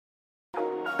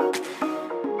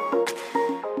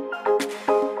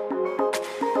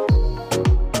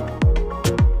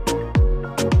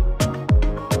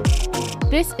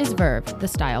This is Verve, the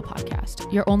style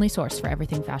podcast, your only source for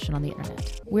everything fashion on the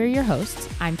internet. We're your hosts.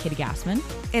 I'm Katie Gassman.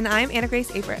 And I'm Anna Grace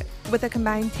Averett. With a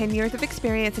combined 10 years of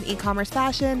experience in e-commerce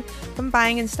fashion, from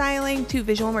buying and styling to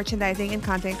visual merchandising and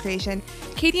content creation,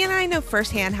 Katie and I know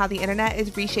firsthand how the internet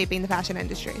is reshaping the fashion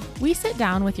industry. We sit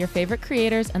down with your favorite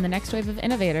creators and the next wave of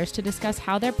innovators to discuss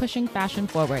how they're pushing fashion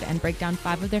forward and break down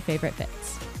 5 of their favorite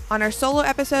fits. On our solo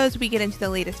episodes, we get into the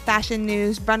latest fashion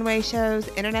news, runway shows,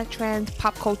 internet trends,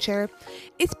 pop culture.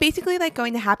 It's basically like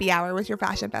going to happy hour with your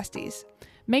fashion besties.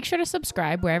 Make sure to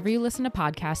subscribe wherever you listen to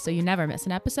podcasts so you never miss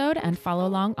an episode, and follow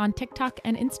along on TikTok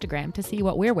and Instagram to see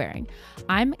what we're wearing.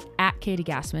 I'm at Katie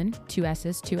Gassman, 2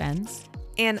 S's, 2 N's.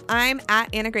 And I'm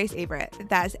at Anna Grace Averett.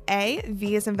 That's A,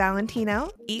 V as in Valentino,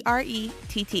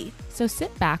 E-R-E-T-T. So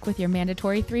sit back with your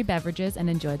mandatory 3 beverages and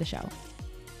enjoy the show.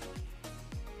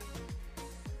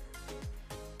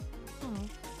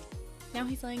 Now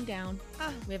he's laying down.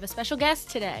 We have a special guest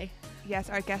today. Yes,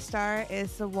 our guest star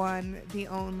is the one, the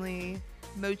only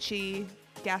Mochi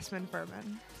Gassman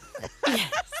Furman.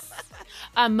 Yes.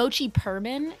 Mochi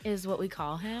Perman is what we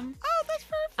call him. Oh, that's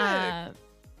perfect.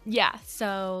 Yeah,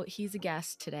 so he's a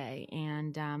guest today,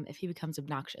 and if he becomes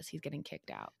obnoxious, he's getting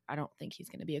kicked out. I don't think he's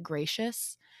going to be a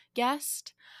gracious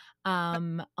guest,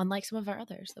 unlike some of our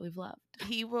others that we've loved.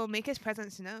 He will make his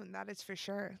presence known, that is for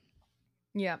sure.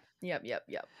 Yep.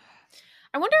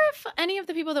 I wonder if any of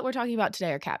the people that we're talking about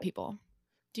today are cat people.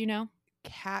 Do you know?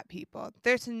 Cat people.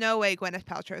 There's no way Gwyneth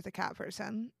Paltrow is a cat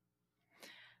person.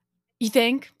 You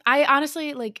think? I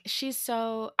honestly,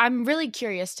 I'm really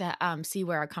curious to see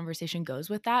where our conversation goes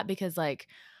with that, because I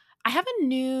have a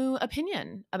new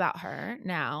opinion about her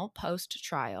now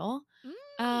post-trial.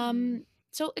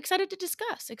 So excited to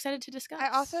discuss. I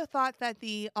also thought that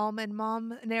the almond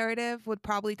mom narrative would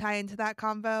probably tie into that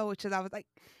convo, which is I was like,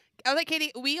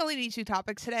 Katie, we only need 2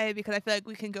 topics today because I feel like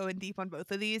we can go in deep on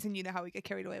both of these, and you know how we get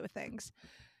carried away with things.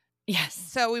 Yes.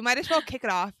 So we might as well kick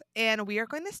it off, and we are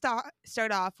going to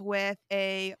start off with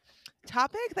a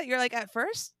topic that you're like, at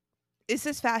first, is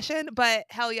this fashion? But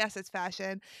hell yes, it's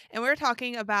fashion. And we're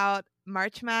talking about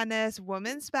March Madness,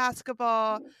 women's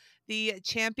basketball, the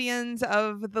champions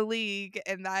of the league,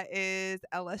 and that is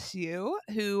LSU,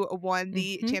 who won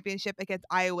the championship against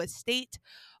Iowa State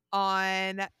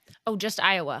on... Oh, just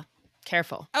Iowa.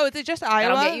 Careful. Oh, is it just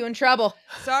Iowa? That'll get you in trouble.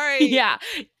 Sorry. Yeah.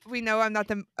 We know I'm not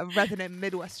the resident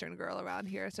Midwestern girl around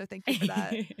here, so thank you for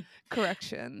that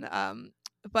correction.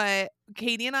 But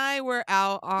Katie and I were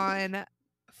out on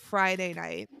Friday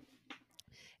night,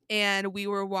 and we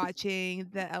were watching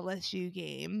the LSU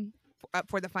game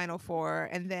for the Final Four,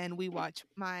 and then we watched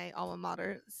my alma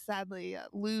mater sadly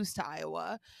lose to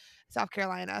Iowa, South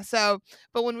Carolina.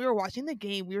 But when we were watching the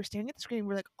game, we were staring at the screen. We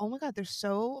were like, oh my God, there's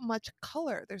so much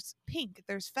color. There's pink,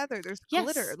 there's feather, there's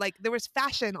glitter. There was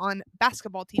fashion on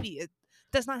basketball TV. It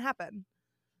does not happen.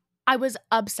 I was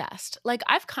obsessed.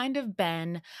 I've kind of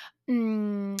been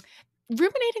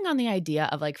ruminating on the idea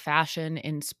of fashion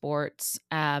in sports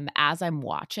as I'm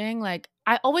watching.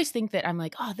 I always think that I'm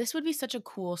like, oh, this would be such a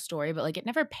cool story, but it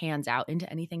never pans out into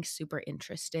anything super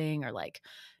interesting or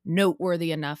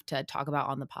noteworthy enough to talk about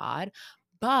on the pod.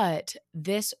 But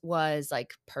this was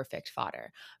perfect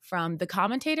fodder. From the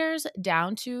commentators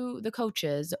down to the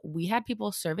coaches, we had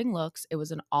people serving looks. It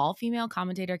was an all-female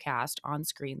commentator cast on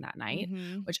screen that night,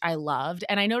 which I loved.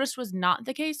 And I noticed was not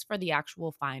the case for the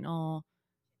actual final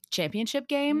championship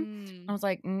game. I was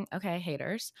like, okay,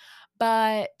 haters.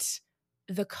 But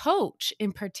the coach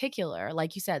in particular,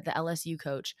 like you said, the LSU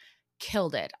coach,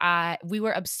 killed it. We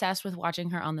were obsessed with watching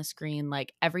her on the screen.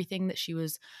 Everything that she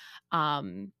was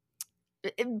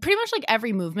pretty much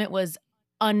every movement was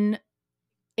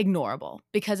unignorable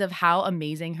because of how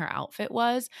amazing her outfit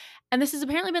was. And this has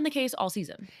apparently been the case all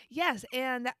season. Yes,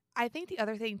 and I think the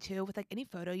other thing too, with any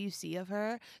photo you see of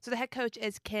her, so the head coach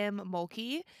is Kim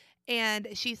Mulkey, and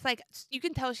she's you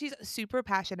can tell she's super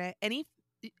passionate.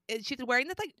 She's wearing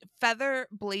this feather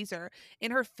blazer. In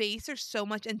her face there's so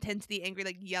much intensity,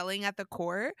 angry, yelling at the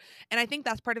court. And I think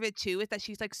that's part of it too, is that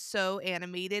she's so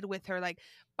animated with her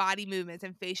body movements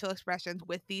and facial expressions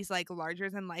with these larger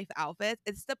than life outfits.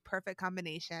 It's the perfect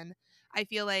combination. I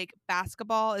feel like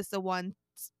basketball is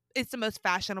it's the most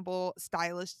fashionable,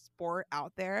 stylish sport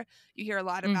out there. You hear a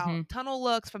lot about tunnel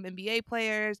looks from NBA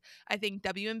players. I think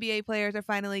WNBA players are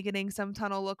finally getting some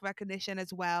tunnel look recognition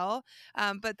as well.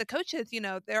 But the coaches,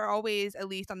 they're always, at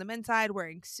least on the men's side,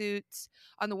 wearing suits.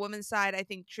 On the women's side, I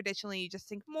think traditionally you just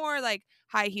think more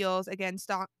high heels. Again,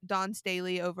 Dawn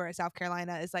Staley over at South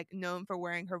Carolina is known for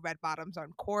wearing her red bottoms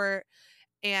on court.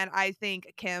 And I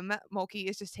think Kim Mulkey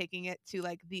is just taking it to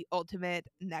the ultimate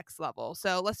next level.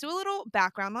 So let's do a little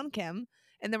background on Kim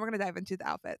and then we're going to dive into the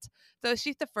outfits. So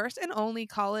she's the first and only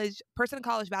college person in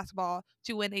college basketball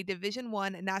to win a Division I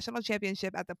national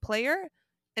championship as a player,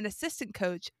 an assistant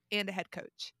coach, and a head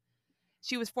coach.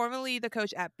 She was formerly the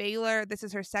coach at Baylor. This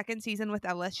is her second season with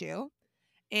LSU.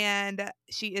 And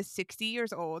she is 60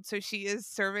 years old. So she is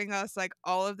serving us like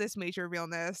all of this major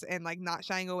realness and like not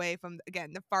shying away from,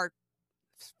 again, the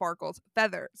sparkles,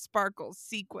 feather, sparkles,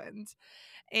 sequins.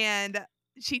 And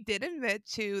she did admit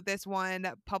to this one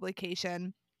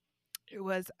publication. It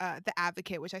was The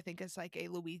Advocate, which I think is like a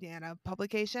Louisiana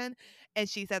publication. And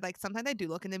she said, like, sometimes I do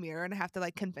look in the mirror and I have to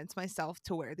like convince myself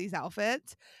to wear these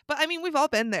outfits. But I mean, we've all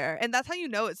been there. And that's how you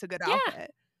know it's a good Yeah.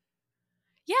 outfit.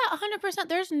 Yeah, 100%.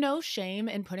 There's no shame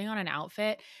in putting on an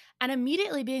outfit and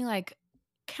immediately being like,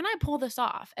 can I pull this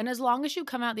off? And as long as you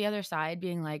come out the other side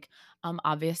being like,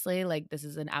 obviously, like this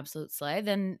is an absolute slay,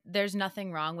 then there's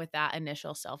nothing wrong with that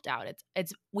initial self-doubt.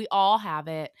 It's we all have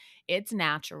it. It's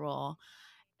natural.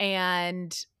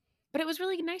 And but it was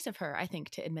really nice of her, I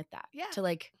think, to admit that. Yeah. To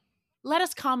like let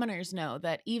us commoners know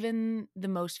that even the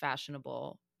most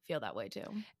fashionable feel that way too.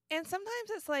 And sometimes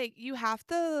it's like you have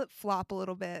to flop a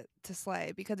little bit to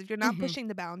slay because if you're not Mhm. pushing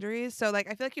the boundaries, so like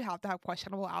I feel like you have to have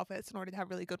questionable outfits in order to have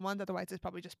really good ones. Otherwise, it's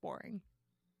probably just boring.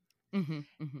 Mhm.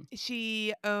 Mhm.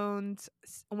 She owned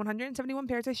 171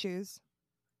 pairs of shoes,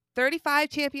 35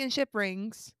 championship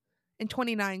rings, and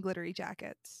 29 glittery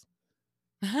jackets.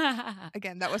 I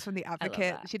Again, that was from The love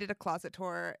Advocate. that. She did a closet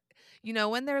tour. You know,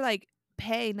 when they're like,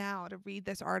 pay now to read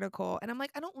this article. And I'm like,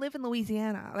 I don't live in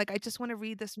Louisiana. Like, I just want to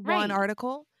read this one Right.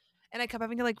 article. And I kept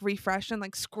having to like refresh and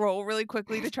like scroll really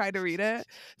quickly to try to read it.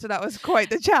 So that was quite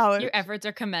the challenge. Your efforts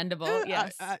are commendable.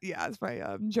 Yes. Yeah, it's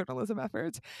my journalism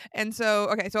efforts. And so,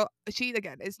 okay, so she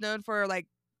again is known for like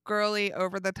girly,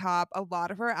 over the top. A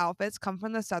lot of her outfits come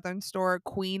from the Southern store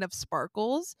Queen of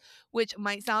Sparkles, which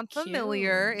might sound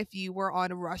familiar Cute. if you were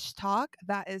on Rush Talk.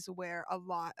 That is where a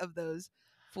lot of those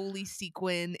fully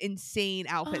sequin, insane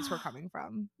outfits were coming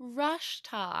from. Rush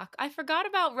Talk. I forgot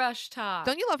about Rush Don't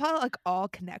Talk. you love how it like all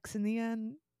connects in the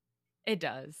end? It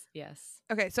does. Yes.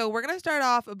 Okay, so we're gonna start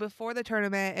off before the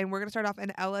tournament, and we're gonna start off in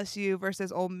LSU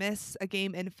versus Ole Miss, a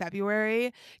game in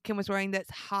February. Kim was wearing this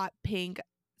hot pink,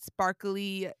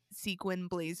 sparkly sequin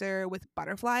blazer with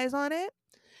butterflies on it.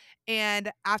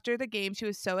 And after the game, she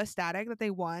was so ecstatic that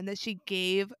they won that she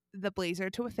gave the blazer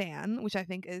to a fan, which I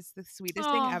think is the sweetest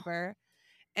thing Oh, ever.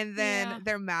 And then yeah.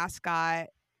 their mascot,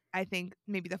 I think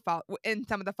maybe in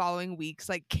some of the following weeks,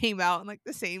 like came out in like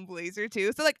the same blazer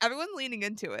too. So like everyone's leaning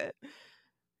into it.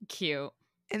 Cute.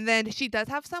 And then she does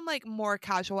have some like more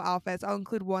casual outfits. I'll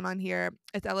include one on here.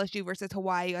 It's LSU versus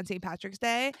Hawaii on St. Patrick's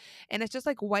Day. And it's just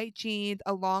like white jeans,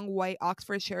 a long white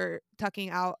Oxford shirt tucking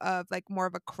out of like more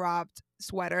of a cropped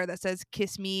sweater that says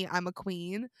 "Kiss me, I'm a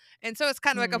queen." And so it's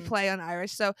kind of like a Mm. play on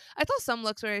Irish. So I saw some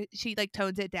looks where she like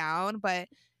tones it down, but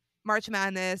March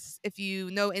Madness, if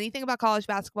you know anything about college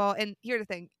basketball, and here's the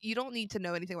thing, you don't need to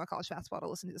know anything about college basketball to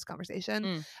listen to this conversation.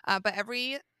 Mm. But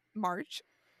every March,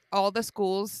 all the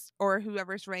schools or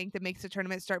whoever's ranked that makes the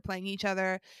tournament start playing each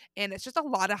other. And it's just a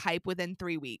lot of hype within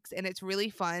 3 weeks. And it's really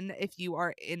fun if you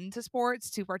are into sports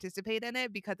to participate in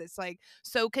it because it's like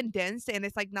so condensed and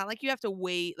it's like not like you have to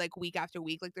wait like week after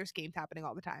week. Like there's games happening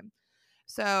all the time.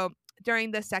 So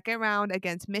during the second round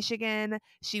against Michigan,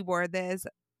 she wore this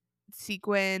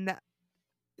sequin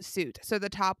suit. So the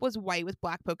top was white with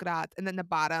black polka dots, and then the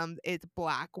bottom is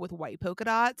black with white polka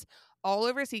dots, all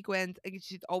over sequins. Like,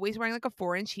 she's always wearing like a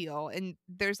 4-inch heel. And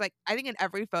there's like, I think in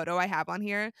every photo I have on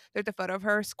here, there's a photo of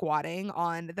her squatting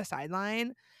on the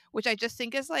sideline, which I just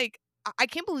think is like, I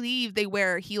can't believe they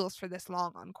wear heels for this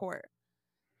long on court.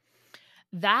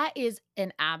 That is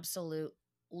an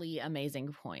absolutely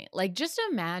amazing point. Like, just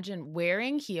imagine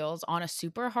wearing heels on a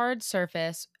super hard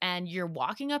surface and you're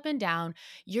walking up and down,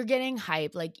 you're getting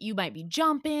hype. Like, you might be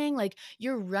jumping, like,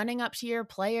 you're running up to your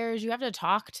players, you have to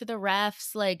talk to the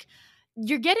refs. Like,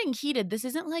 you're getting heated. This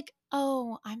isn't like,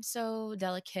 oh, I'm so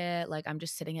delicate. Like, I'm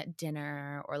just sitting at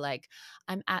dinner or like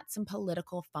I'm at some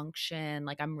political function.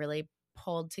 Like, I'm really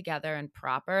pulled together and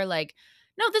proper. Like,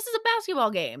 no, this is a basketball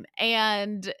game.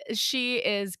 And she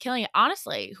is killing it.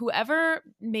 Honestly, whoever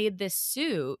made this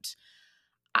suit,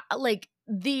 like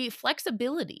the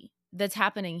flexibility that's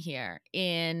happening here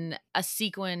in a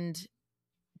sequined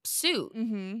suit,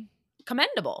 Mm-hmm.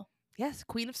 commendable. Yes,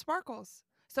 Queen of Sparkles.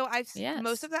 So most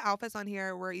Yes. of the outfits on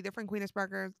here were either from Queen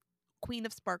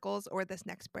of Sparkles, or this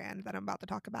next brand that I'm about to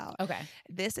talk about. Okay.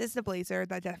 This is the blazer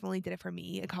that definitely did it for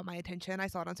me. It caught my attention. I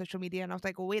saw it on social media and I was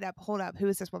like, well, wait up, hold up. Who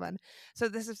is this woman? So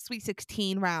this is Sweet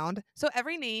 16 round. So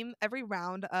every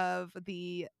round of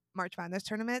the March Madness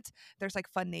tournaments, there's like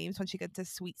fun names when she gets to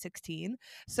Sweet 16.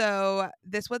 So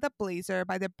this was a blazer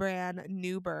by the brand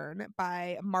New Bern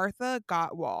by Martha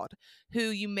Gottwald, who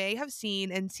you may have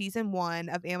seen in season 1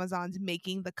 of Amazon's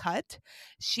Making the Cut.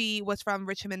 She was from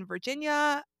Richmond,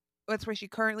 Virginia. That's where she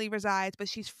currently resides, but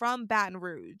she's from Baton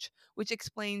Rouge, which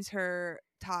explains her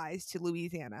ties to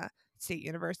Louisiana State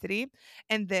University.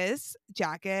 And this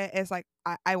jacket is like,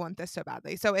 I want this so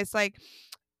badly. So it's like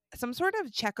some sort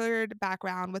of checkered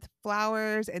background with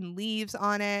flowers and leaves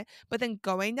on it, but then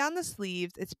going down the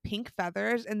sleeves, it's pink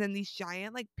feathers and then these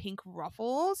giant like pink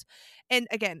ruffles. And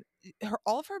again,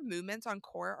 all of her movements on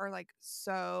court are like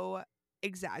so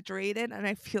exaggerated, and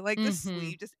I feel like the Mhm.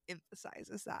 sleeve just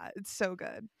emphasizes that. It's so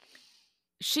good.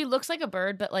 She looks like a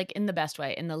bird, but, like, in the best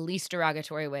way, in the least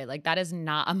derogatory way, like, that is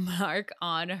not a mark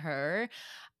on her.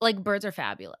 Like, birds are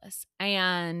fabulous,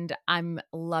 and I'm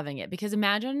loving it because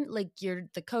imagine, like, you're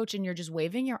the coach and you're just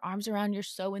waving your arms around, you're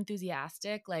so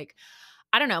enthusiastic, like,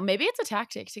 I don't know, maybe it's a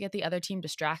tactic to get the other team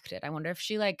distracted. I wonder if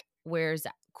she, like, wears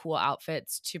cool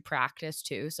outfits to practice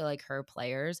too, so, like, her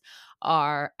players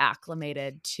are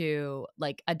acclimated to,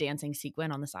 like, a dancing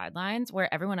sequin on the sidelines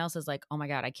where everyone else is like, "Oh my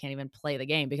god, I can't even play the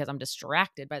game because I'm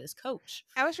distracted by this coach."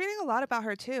 I was reading a lot about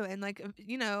her too, and like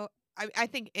I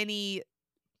think any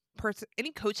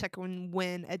coach that can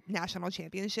win a national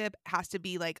championship has to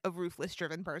be like a ruthless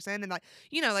driven person, and like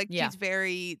like Yeah, she's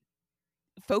very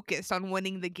focused on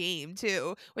winning the game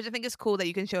too, which I think is cool that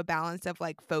you can show a balance of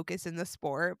like focus in the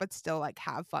sport but still like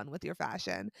have fun with your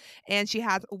fashion. And she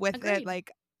has with it agreed.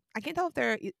 like I can't tell if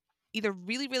they're either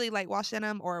really really light wash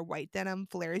denim or white denim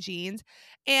flare jeans.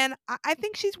 And I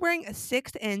think she's wearing a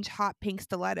 6-inch hot pink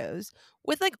stilettos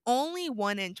with like only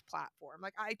 1-inch platform.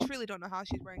 Like I truly don't know how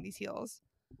she's wearing these heels.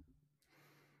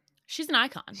 She's an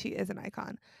icon. She is an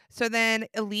icon. So then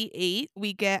Elite 8,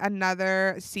 we get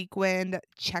another sequined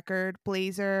checkered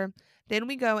blazer. Then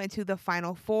we go into the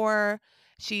final 4.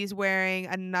 She's wearing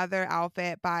another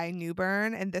outfit by New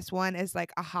Bern, and this one is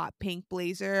like a hot pink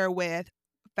blazer with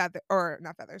feather or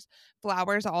not feathers,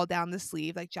 flowers all down the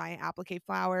sleeve, like giant applique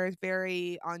flowers,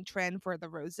 very on trend for the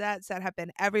rosettes that have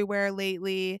been everywhere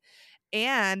lately.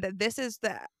 And this is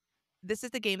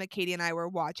the game that Katie and I were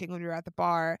watching when we were at the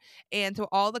bar, and so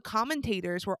all the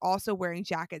commentators were also wearing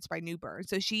jackets by New Bird,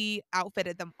 so she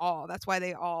outfitted them all. That's why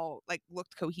they all, like,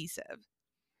 looked cohesive.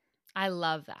 I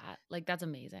love that. Like, that's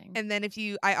amazing. And then if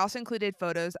you I also included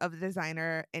photos of the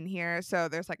designer in here, so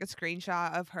there's, like, a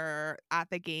screenshot of her at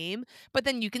the game, but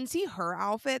then you can see her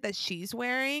outfit that she's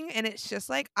wearing, and it's just,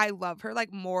 like, I love her,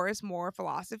 like, more is more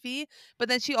philosophy, but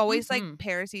then she always, like, Mhm.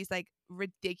 pairs these, like,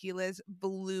 ridiculous,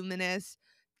 voluminous,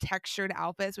 textured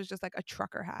outfits with just, like, a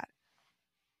trucker hat.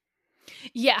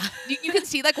 Yeah. You can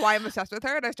see, like, why I'm obsessed with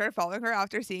her, and I started following her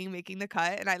after seeing Making the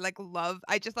Cut, and I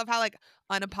just love how, like,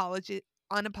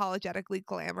 unapologetically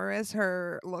glamorous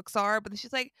her looks are, but then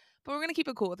she's like, "But we're gonna keep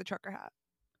it cool with the trucker hat."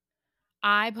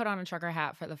 I put on a trucker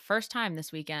hat for the first time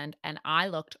this weekend, and I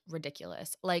looked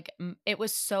ridiculous. Like, it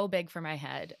was so big for my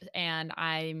head, and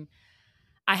I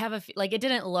have a like, it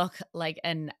didn't look like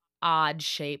an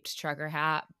odd-shaped trucker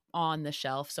hat on the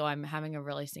shelf, so I'm having a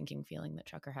really sinking feeling that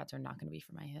trucker hats are not gonna be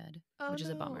for my head, Oh, which is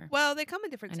a no. bummer. Well, they come in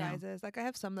I different know. sizes, like, I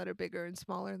have some that are bigger and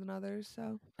smaller than others,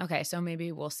 so Okay, so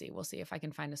maybe we'll see. We'll see if I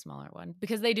can find a smaller one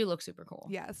because they do look super cool.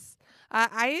 yes.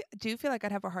 I do feel like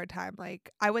I'd have a hard time,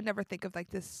 like, I would never think of, like,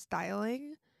 this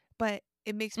styling, but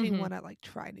it makes me Mhm. wanna, like,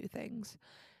 try new things.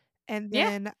 And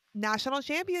Yeah. then national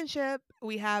championship,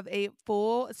 we have a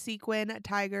full sequin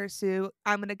tiger suit.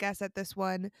 I'm gonna guess that this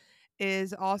one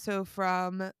is also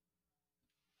from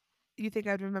you think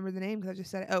I'd remember the name because I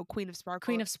just said it. Oh, Queen of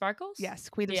Queen Sparkles. of Sparkles? Yes,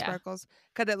 Queen of Yeah. Sparkles,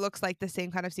 because it looks like the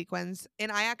same kind of sequins.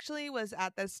 And I actually was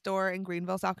at the store in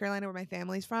Greenville, South Carolina, where my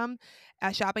family's from,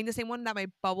 shopping the same one that my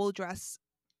bubble dress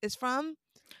is from,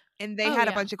 and they Oh, had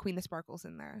a yeah. bunch of Queen of Sparkles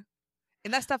in there.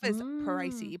 And that stuff is Mm.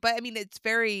 pricey, but I mean, it's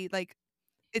very like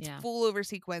it's Yeah. full over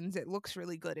sequins. It looks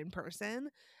really good in person,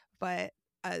 but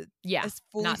a Yeah.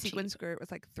 fully Not sequin cheap. skirt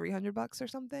was like $300 or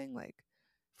something, like,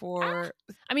 Ah, for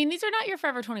I mean, these are not your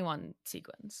Forever 21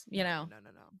 sequins, you no, no, know? no,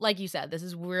 no, no. Like you said, this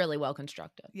is really well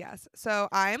constructed. Yes. So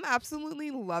I'm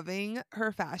absolutely loving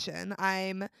her fashion.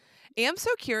 Am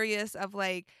so curious of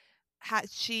like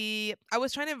has she I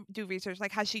was trying to do research,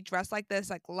 like has she dressed like this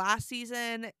like last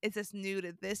season? Is this new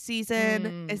to this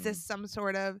season? Is this Mm. some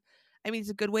sort of I mean,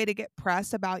 it's a good way to get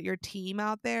press about your team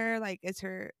out there. Like,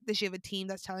 does she have a team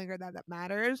that's telling her that that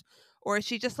matters? Or is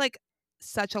she just like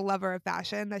such a lover of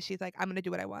fashion that she's like, I'm going to do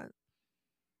what I want?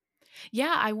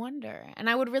 Yeah, I wonder. And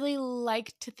I would really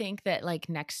like to think that, like,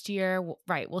 next year,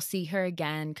 right, we'll see her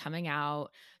again coming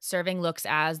out, serving looks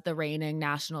as the reigning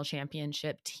national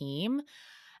championship team.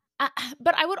 Uh,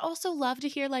 but I would also love to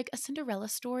hear, like, a Cinderella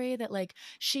story that, like,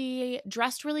 she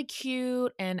dressed really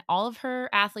cute and all of her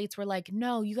athletes were like,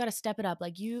 "No, you gotta step it up.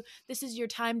 Like, this is your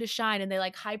time to shine." And they,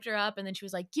 like, hyped her up, and then she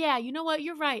was like, "Yeah, you know what?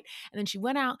 You're right." And then she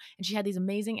went out and she had these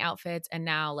amazing outfits, and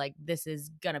now, like, this is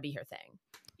gonna be her thing.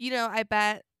 I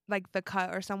bet like The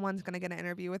Cut or someone's gonna get an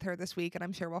interview with her this week, and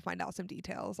I'm sure we'll find out some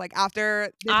details. Like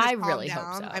after this has I calmed really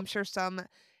hope down, I'm so. sure some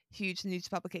huge news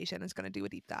publication is gonna do a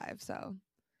deep dive. So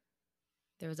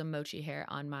There was a mochi hair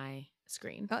on my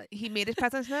screen. he made his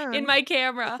presence In known. my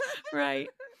camera, right.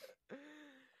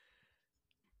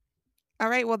 All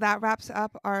right, well that wraps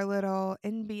up our little not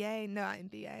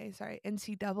NBA, sorry,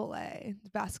 NCAA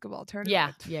basketball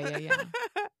Yeah, tournament. yeah, yeah,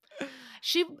 yeah.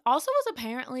 She also was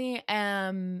apparently,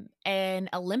 an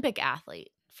Olympic athlete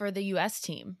for the US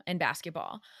team in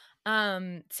basketball.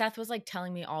 Seth was, like,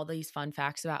 telling me all these fun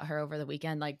facts about her over the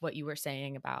weekend, like what you were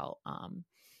saying about,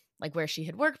 like, where she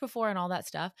had worked before and all that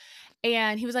stuff,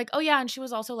 and he was like, "Oh, yeah, and she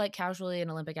was also, like, casually an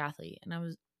Olympic athlete," and I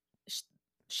was sh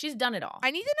she's done it all.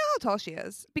 I need to know how tall she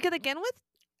is because again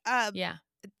uh Yeah.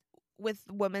 with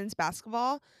women's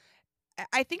basketball,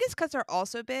 I think it's because 'cause they're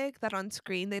also big that on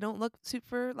screen they don't look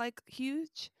super, like,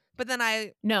 huge, but then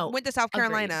I No, went to South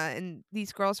Carolina, agreed. and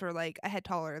these girls were, like, a head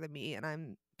taller than me, and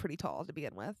I'm pretty tall to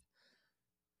begin with.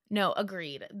 No,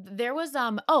 agreed. There was,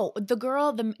 the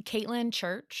girl, Caitlin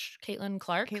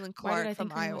Clark? Caitlin Why did Clark I from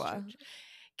think her name was Iowa. Church?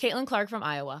 Caitlin Clark from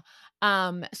Iowa.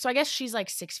 So I guess she's, like,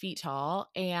 6 feet tall,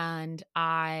 and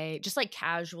I just, like,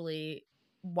 casually,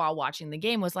 while watching the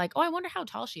game, was like, "Oh, I wonder how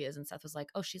tall she is," and Seth was like,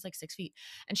 "Oh, she's, like, 6 feet,"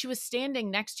 and she was standing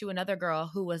next to another girl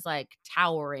who was, like,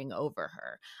 towering over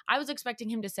her. I was expecting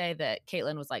him to say that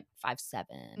Caitlin was, like,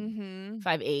 5'7", Mhm.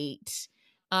 5'8".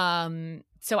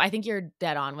 So I think you're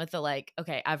dead on with the, like,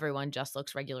 okay, everyone just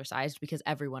looks regular sized because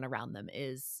everyone around them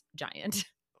is giant.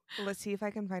 Let's see if I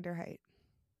can find her height.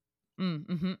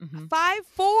 Mhm, mhm.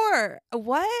 5'4".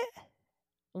 What?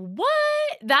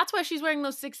 What? That's why she's wearing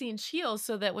those 60-inch heels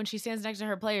so that when she stands next to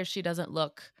her players, she doesn't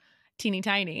look teeny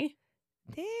tiny.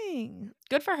 Dang.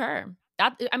 Good for her.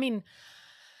 I mean,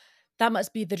 that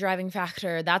must be the driving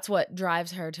factor. That's what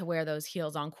drives her to wear those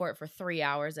heels on court for 3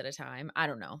 hours at a time. I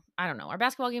don't know. I don't know. Are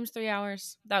basketball games 3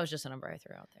 hours? That was just a number I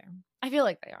threw out there. I feel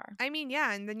like they are. I mean,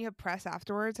 yeah, and then you have press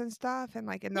afterwards and stuff, and,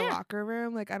 like, in the Yeah. locker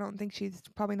room, like, I don't think she's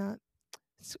probably not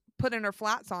putting her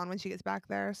flats on when she gets back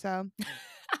there, so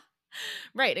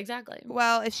Right, exactly.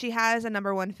 well, if she has a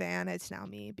number 1 fan, it's now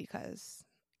me because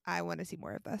I wanna see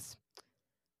more of this.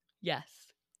 Yes.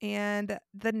 And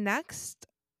the next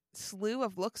slew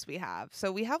of looks we have,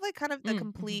 so we have, like, kind of the Mhm.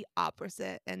 complete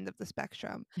opposite end of the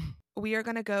spectrum. We are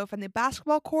gonna go from the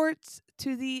basketball courts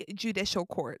to the judicial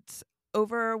courts.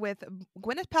 Over with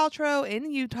Gwyneth Paltrow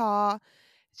in Utah.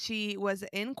 She was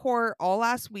in court all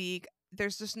last week.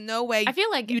 There's just no I way feel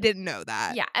like, you didn't know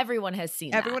that. yeah, everyone has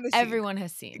seen that. Everyone has seen Everyone it.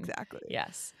 has seen. Exactly.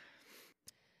 Yes.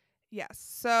 Yes.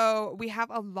 So we have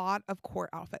a lot of court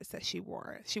outfits that she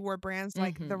wore. She wore brands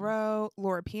like The Mhm. Row,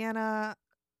 Laura Piana,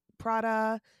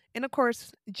 Prada, and of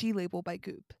course, G Label by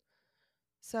Goop.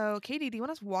 So, Katie, do you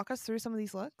want to walk us through some of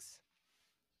these looks?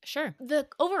 Sure. The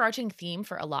overarching theme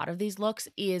for a lot of these looks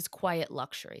is quiet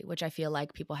luxury, which I feel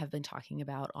like people have been talking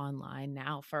about online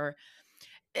now for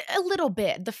a little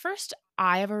bit. The first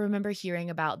I ever remember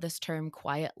hearing about this term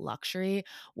quiet luxury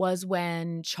was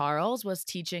when Charles was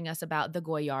teaching us about the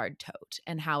Goyard tote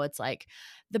and how it's like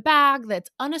the bag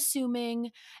that's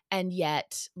unassuming and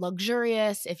yet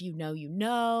luxurious if you know, you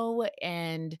know,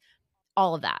 and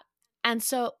all of that. And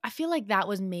so I feel like that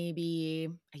was maybe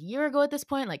a year ago at this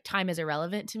point. Like, time is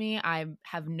irrelevant to me. I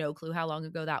have no clue how long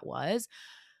ago that was.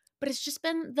 But it's just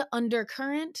been the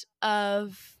undercurrent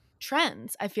of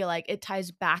trends. I feel like it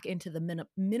ties back into the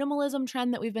minimalism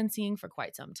trend that we've been seeing for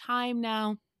quite some time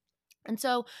now. And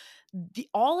so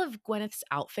all of Gwyneth's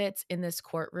outfits in this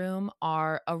courtroom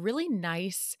are a really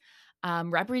nice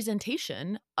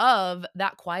representation of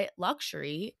that quiet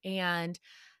luxury and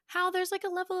how there's like a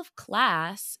level of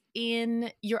class in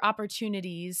your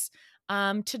opportunities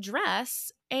to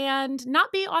dress and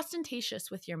not be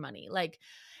ostentatious with your money. Like,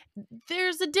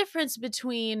 there's a difference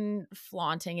between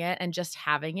flaunting it and just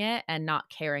having it and not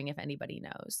caring if anybody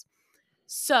knows.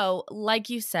 So, like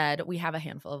you said, we have a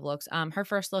handful of looks. Her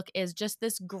first look is just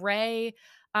this gray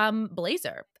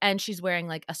blazer, and she's wearing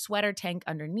like a sweater tank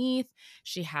underneath.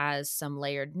 She has some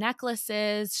layered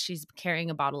necklaces. She's carrying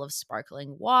a bottle of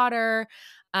sparkling water.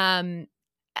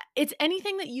 It's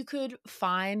anything that you could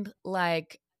find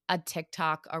like a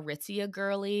TikTok Aritzia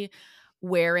girly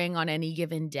wearing on any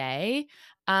given day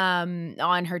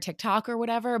on her TikTok or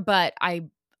whatever. But I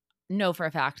know for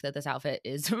a fact that this outfit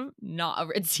is not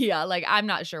Aritzia. Like, I'm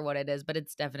not sure what it is, but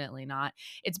it's definitely not.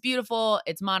 It's beautiful,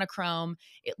 it's monochrome,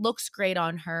 it looks great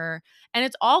on her, and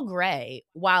it's all gray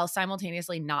while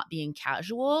simultaneously not being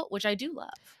casual, which I do love.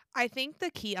 I think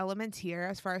the key elements here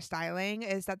as far as styling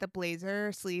is that the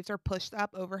blazer sleeves are pushed up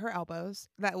over her elbows.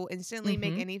 That will instantly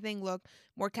make Mhm. anything look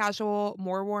more casual,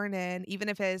 more worn in, even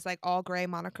if it is like all gray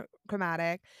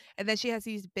monochromatic. And then she has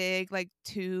these big, like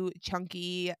two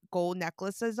chunky gold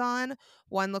necklaces on.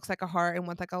 One looks like a heart and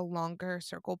one's like a longer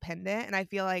circle pendant. And I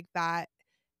feel like that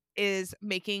is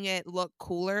making it look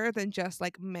cooler than just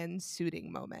like men's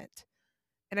suiting moment.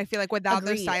 And I feel like without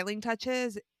those Agreed. styling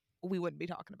touches, we wouldn't be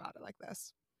talking about it like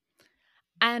this.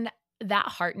 And that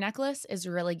heart necklace is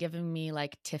really giving me,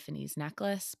 like, Tiffany's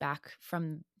necklace back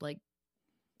from, like,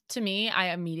 to me,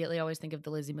 I immediately always think of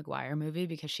the Lizzie McGuire movie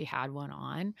because she had one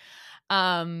on.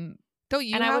 Um, Don't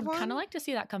you and I have would one? kinda like to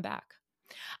see that come back.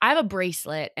 I have a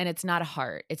bracelet, and it's not a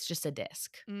heart, it's just a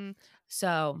disc. Mm,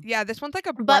 So yeah, this one's like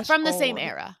a but brushed from the same gold.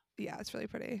 era. Yeah, it's really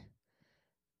pretty.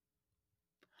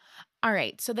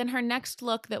 Alright, so then her next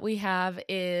look that we have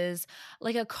is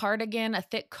like a cardigan, a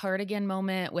thick cardigan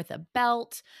moment with a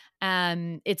belt.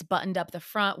 It's buttoned up the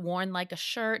front, worn like a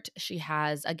shirt. She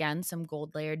has, again, some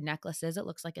gold layered necklaces. It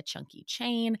looks like a chunky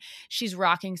chain. She's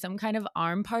rocking some kind of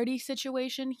arm party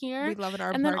situation We here. love an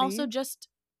arm And then also party. just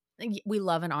we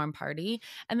love an arm party.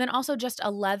 And then also just a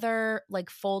leather,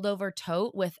 like, fold over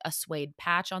tote with a suede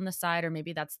patch on the side, or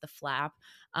maybe that's the flap,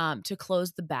 to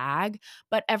close the bag.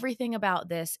 But everything about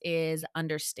this is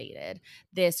understated.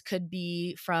 This could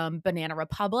be from Banana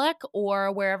Republic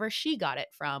or wherever she got it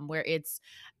from, where it's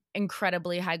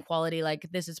incredibly high quality. Like,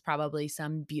 this is probably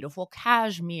some beautiful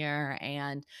cashmere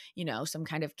and, some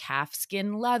kind of calf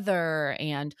skin leather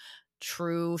and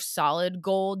true solid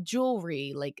gold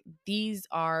jewelry. Like, these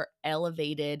are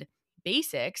elevated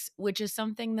basics, which is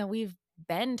something that we've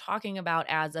been talking about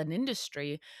as an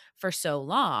industry for so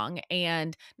long.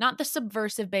 And not the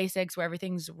subversive basics where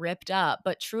everything's ripped up,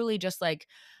 but truly just like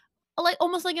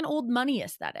almost like an old money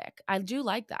aesthetic. I do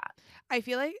like that. I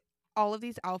feel like all of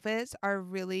these outfits are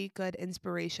really good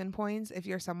inspiration points if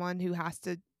you're someone who has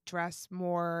to dress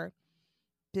more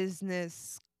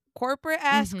business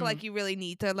corporate-esque, Mhm. like you really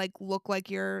need to like look like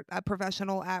you're a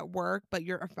professional at work, but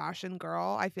you're a fashion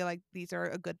girl. I feel like these are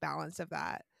a good balance of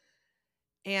that.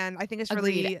 And I think it's Agreed.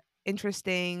 really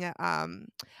interesting.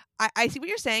 I see what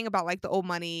you're saying about like the old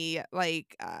money,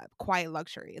 like quiet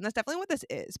luxury, and that's definitely what this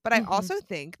is. But I Mhm. also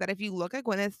think that if you look at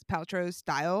Gwyneth Paltrow's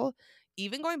style,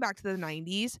 even going back to the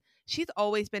 '90s, she's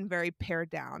always been very pared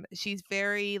down. She's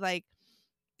very like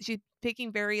she's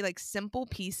picking very like simple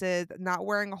pieces, not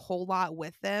wearing a whole lot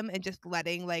with them, and just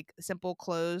letting like simple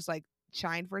clothes like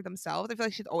shine for themselves. I feel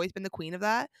like she's always been the queen of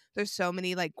that. There's so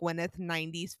many like Gwyneth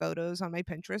 '90s photos on my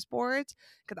Pinterest boards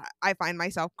because I find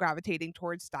myself gravitating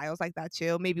towards styles like that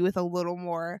too, maybe with a little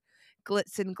more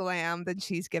glitz and glam than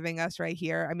she's giving us right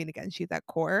here. I mean, again, she's at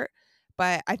court.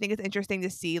 But I think it's interesting to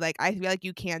see, like, I feel like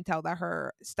you can tell that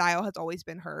her style has always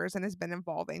been hers and has been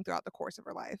evolving throughout the course of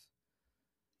her life.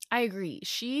 I agree.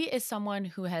 She is someone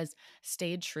who has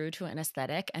stayed true to an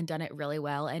aesthetic and done it really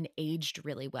well and aged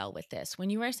really well with this. When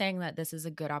you were saying that this is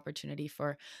a good opportunity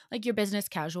for like your business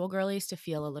casual girlies to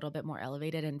feel a little bit more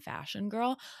elevated in fashion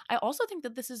girl, I also think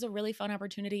that this is a really fun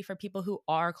opportunity for people who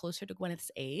are closer to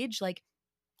Gwyneth's age, like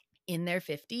in their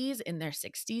 50s, in their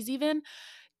 60s even,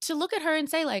 to look at her and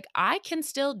say, like, I can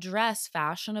still dress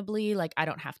fashionably. Like, I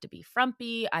don't have to be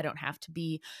frumpy. I don't have to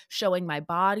be showing my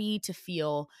body to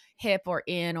feel hip or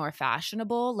in or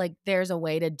fashionable. Like, there's a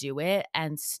way to do it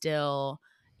and still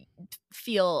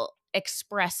feel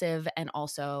expressive and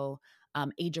also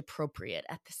age appropriate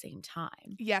at the same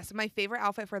time. Yes, my favorite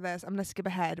outfit for this, I'm gonna skip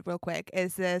ahead real quick,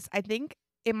 is this. I think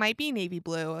it might be navy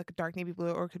blue, like a dark navy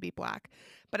blue, or it could be black.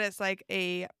 But it's like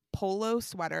a polo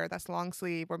sweater that's long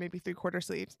sleeve or maybe three-quarter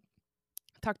sleeves,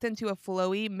 tucked into a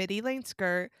flowy midi length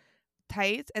skirt,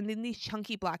 tights, and then these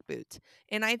chunky black boots.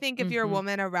 And I think if you're a Hmm.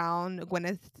 woman around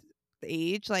Gwyneth's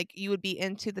age, like you would be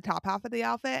into the top half of the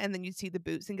outfit and then you'd see the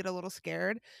boots and get a little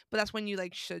scared. But that's when you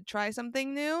like should try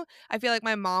something new. I feel like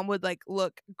my mom would like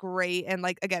look great and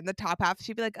like again the top half,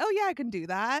 she'd be like, oh yeah, I can do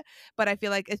that. But I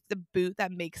feel like it's the boot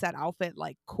that makes that outfit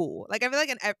like cool. Like I feel like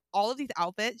in all of these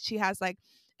outfits, she has like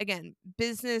again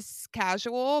business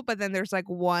casual, but then there's like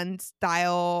one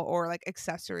style or like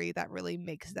accessory that really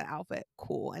makes the outfit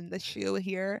cool, and the shoe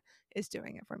here is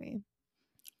doing it for me.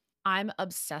 I'm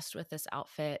obsessed with this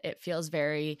outfit. It feels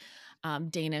very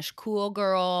Danish cool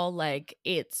girl, like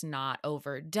it's not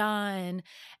overdone.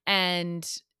 And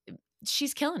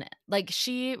she's killing it. Like,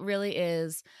 she really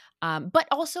is, but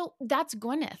also that's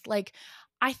Gwyneth. Like,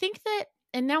 I think that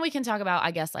and now we can talk about,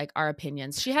 I guess, like, our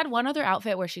opinions. She had one other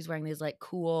outfit where she's wearing these, like,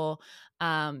 cool,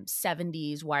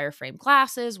 70s wireframe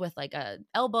glasses with, like, a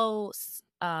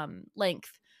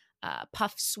length,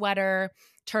 puff sweater,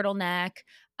 turtleneck.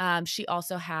 She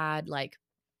also had, like,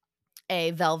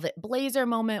 a velvet blazer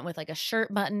moment with, like, a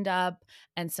shirt buttoned up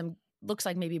and some looks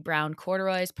like maybe brown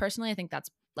corduroys. Personally, I think that's,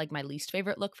 like, my least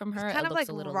favorite look from It's her. kind It of looks like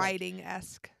a little, like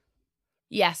riding-esque.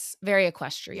 yes, very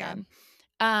Yeah. equestrian.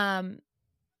 Um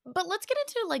But let's get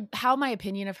into, like, how my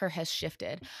opinion of her has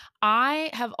shifted.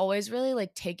 I have always really,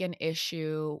 like, taken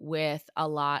issue with a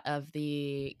lot of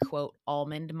the, quote,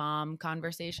 "almond mom"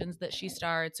 conversations that she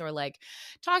starts, or, like,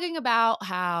 talking about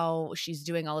how she's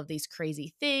doing all of these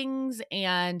crazy things,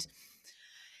 and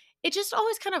it just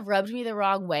always kind of rubbed me the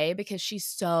wrong way because she's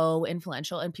so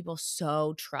influential and people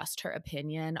so trust her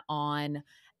opinion on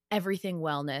everything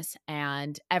wellness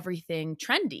and everything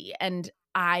trendy. And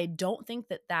I don't think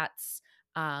that that's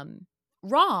um,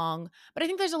 wrong, but I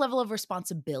think there's a level of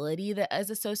responsibility that is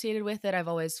associated with it. I've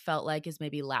always felt like is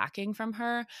maybe lacking from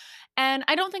her. And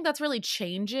I don't think that's really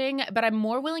changing, but I'm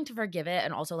more willing to forgive it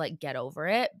and also like get over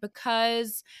it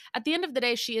because at the end of the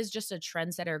day, she is just a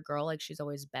trendsetter girl. Like she's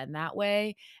always been that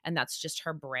way and that's just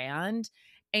her brand.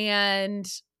 And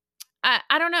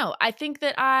I don't know. I think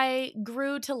that I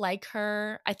grew to like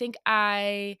her. I think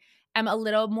I am a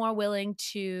little more willing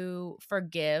to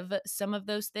forgive some of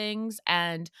those things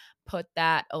and put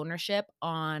that ownership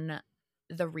on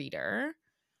the reader.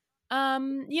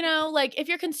 Like if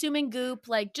you're consuming goop,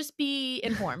 like just be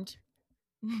informed.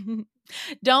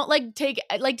 Don't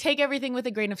take everything with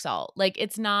a grain of salt. Like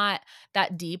it's not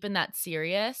that deep and that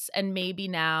serious, and maybe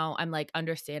now I'm like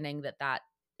understanding that that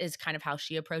is kind of how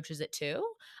she approaches it too.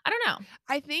 I don't know.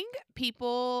 I think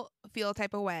people feel a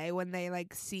type of way when they,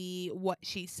 like, see what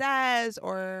she says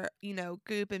or,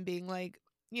 Goop and being like,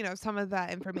 some of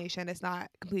that information is not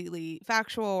completely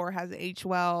factual or hasn't aged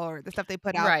well or the stuff they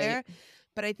put out Right. there.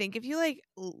 But I think if you, like,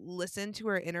 listen to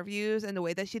her interviews and the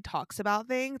way that she talks about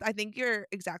things, I think you're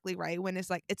exactly right when it's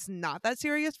like, it's not that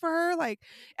serious for her. Like,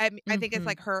 I think it's, Mhm.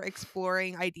 like, her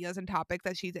exploring ideas and topics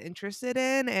that she's interested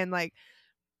in and, like,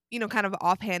 kind of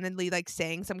offhandedly, like,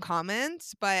 saying some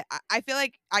comments, but I feel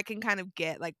like I can kind of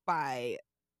get, like, by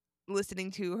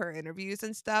listening to her interviews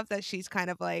and stuff that she's kind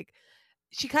of, like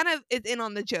she kind of is in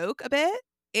on the joke a bit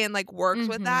and, like, works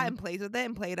with that Mhm. and plays with it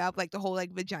and played up, like, the whole,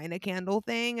 like, vagina candle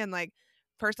thing, and, like,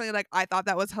 personally, like, I thought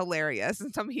that was hilarious,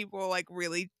 and some people, like,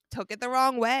 really took it the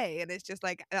wrong way, and it's just,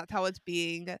 like,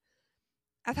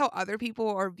 that's how other people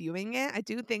are viewing it. I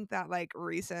do think that, like,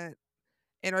 recent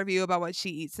interview about what she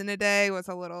eats in a day was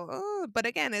a little, but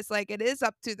again, it's like it is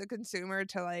up to the consumer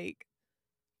to like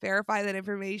verify that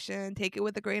information, take it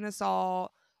with a grain of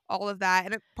salt, all of that.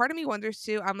 And part of me wonders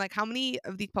too, I'm like, how many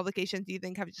of these publications do you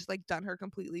think have just like done her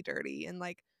completely dirty and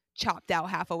like chopped out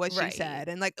half of what she Right. said?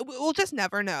 And like, we'll just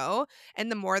never know.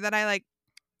 And the more that I like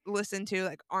listen to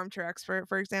like Armchair Expert,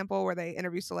 for example, where they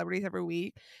interview celebrities every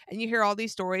week, and you hear all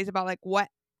these stories about like what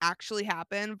actually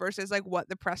happened versus like what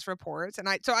the press reports. And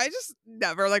I just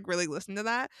never like really listened to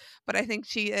that. But I think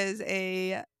she is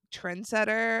a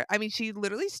trendsetter. I mean, she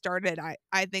literally started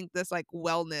I think this like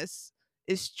wellness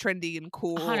is trendy and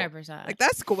cool. Like 100%.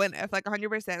 that's Gwyneth, like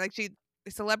 100%. Like she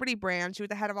a celebrity brand. She was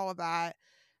the head of all of that.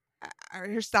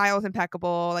 Her style is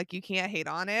impeccable. Like you can't hate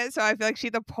on it. So I feel like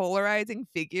she's a polarizing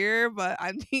figure, but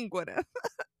I'm Team Gwyneth.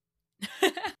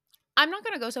 I'm not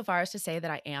gonna go so far as to say that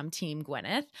I am team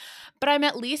Gwyneth, but I'm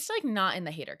at least, like, not in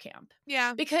the hater camp.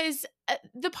 Yeah. Because,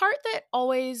 the part that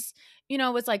always,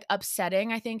 was, like,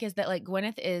 upsetting, I think, is that, like,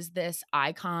 Gwyneth is this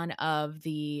icon of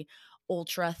the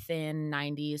ultra thin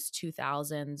 90s,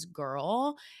 2000s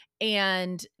girl,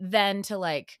 and then to,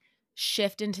 like,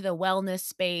 shift into the wellness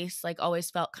space, like, always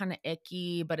felt kinda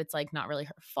icky, but it's, like, not really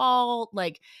her fault,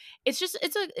 like, it's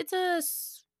a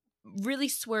really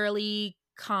swirly,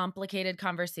 complicated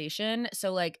conversation.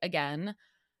 So, like, again,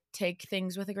 take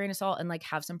things with a grain of salt and like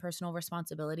have some personal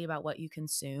responsibility about what you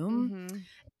consume. Mhm.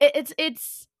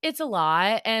 It's a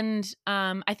lot, and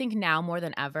I think now more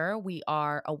than ever we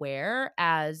are aware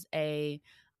as a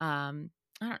I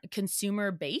don't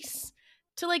consumer base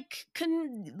to like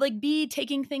be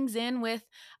taking things in with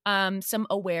some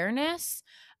awareness,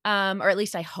 or at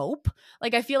least I hope.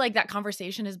 Like I feel like that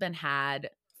conversation has been had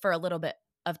for a little bit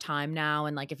of time now,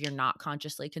 and like if you're not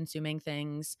consciously consuming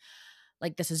things,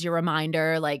 like this is your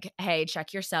reminder, like hey,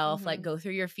 check yourself, like Mhm. go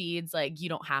through your feeds, like you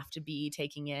don't have to be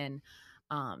taking in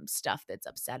stuff that's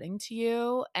upsetting to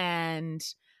you. And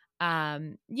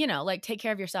you know, like, take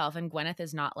care of yourself, and Gwyneth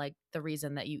is not, like, the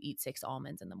reason that you eat 6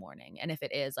 almonds in the morning, and if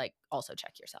it is, like, also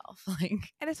check yourself,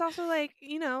 like And it's also like,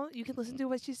 you can listen to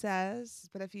what she says,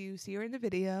 but if you see her in the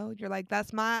video, you're like,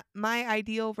 "That's my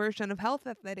ideal version of health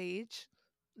at that age."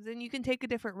 Then you can take a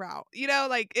different route.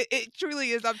 Like, it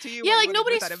truly is up to you yeah, what you like, wanna do with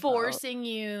nobody's that info. forcing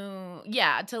you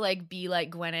yeah, to, like, be like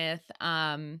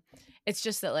Gwyneth, it's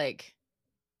just that, like,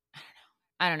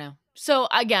 I don't know. So,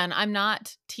 again, I'm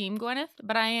not team Gwyneth,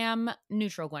 but I am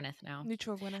neutral Gwyneth now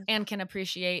Neutral Gwyneth. and can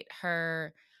appreciate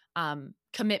her,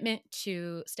 commitment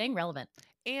to staying relevant.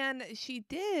 And she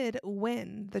did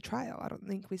win the trial. I don't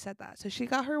think we said that. So she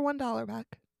got her $1 back.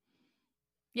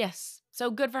 Yes.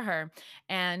 So good for her.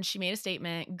 And she made a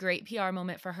statement. Great PR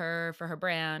moment for her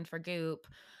brand, for Goop.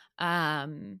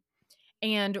 Um,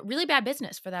 and really bad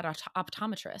business for that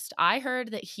optometrist. I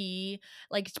heard that he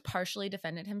like partially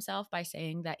defended himself by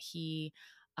saying that he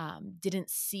didn't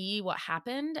see what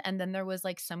happened. And then there was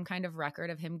like some kind of record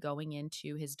of him going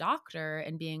into his doctor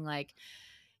and being like,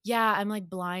 yeah, I'm like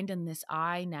blind in this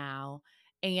eye now.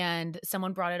 And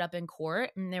someone brought it up in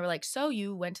court and they were like, so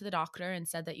you went to the doctor and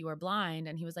said that you were blind.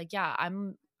 And he was like, yeah,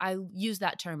 I use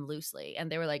that term loosely.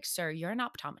 And they were like, sir, you're an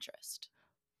optometrist.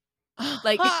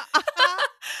 Like,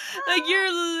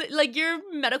 like your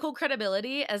medical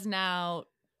credibility is now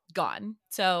gone.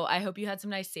 So I hope you had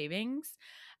some nice savings.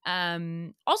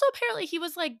 Also apparently he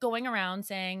was like going around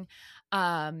saying,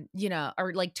 you know,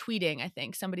 or like tweeting, I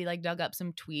think somebody like dug up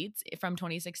some tweets from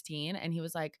 2016 and he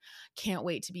was like, can't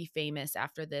wait to be famous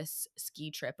after this ski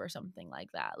trip or something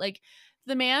like that. Like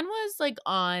the man was like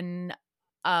on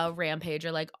a rampage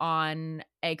or like on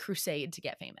a crusade to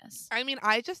get famous. I mean,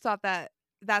 I just thought that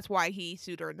that's why he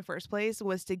sued her in the first place,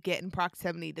 was to get in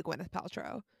proximity to Gwyneth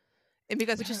Paltrow. And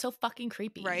because Which is so fucking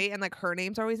creepy. right? And like her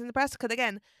name's always in the press. Because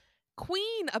again,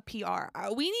 queen of PR.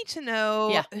 We need to know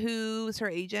Yeah. who's her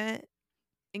agent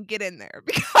and get in there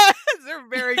because they're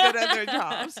very good at their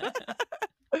jobs.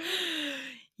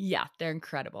 Yeah, they're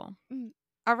incredible.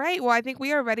 All right. Well, I think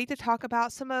we are ready to talk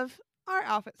about some of our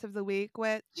outfits of the week,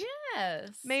 which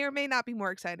Yes. may or may not be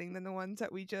more exciting than the ones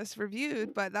that we just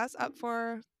reviewed, but that's up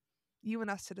for you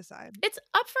and us to decide. It's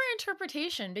up for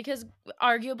interpretation because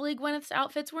arguably Gwyneth's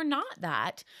outfits were not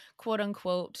that quote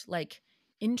unquote like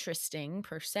interesting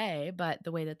per se, but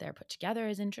the way that they're put together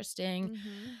is interesting.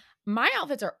 Mm-hmm. My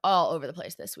outfits are all over the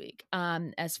place this week.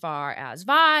 As far as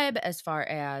vibe, as far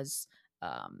as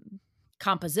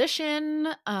composition,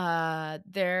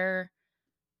 there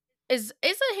is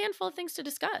a handful of things to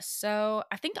discuss. So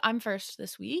I think I'm first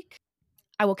this week.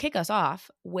 I will kick us off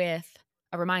with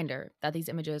a reminder that these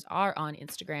images are on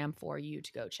Instagram for you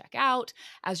to go check out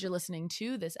as you're listening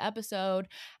to this episode.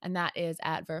 And that is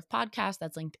at Verve Podcast.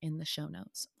 That's linked in the show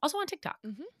notes. Also on TikTok.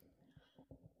 Mm-hmm.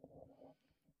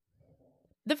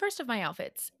 The first of my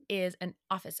outfits is an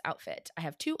office outfit. I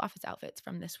have 2 office outfits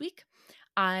from this week.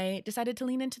 I decided to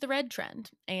lean into the red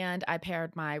trend and I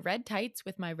paired my red tights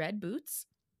with my red boots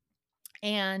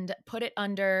and put it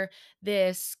under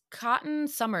this cotton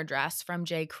summer dress from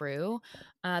J. Crew.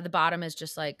 The bottom is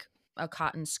just like a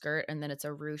cotton skirt and then it's a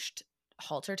ruched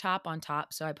halter top on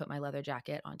top. So I put my leather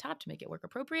jacket on top to make it work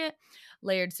appropriate,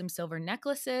 layered some silver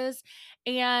necklaces,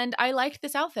 and I liked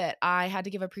this outfit. I had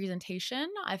to give a presentation.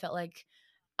 I felt like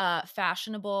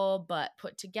fashionable but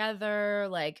put together,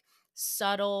 like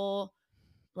subtle,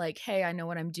 like, hey, I know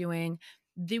what I'm doing.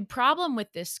 The problem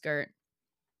with this skirt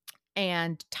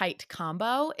and tight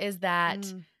combo is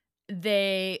that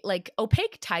they like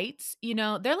opaque tights, you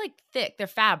know, they're like thick, they're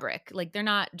fabric, like they're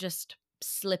not just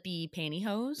slippy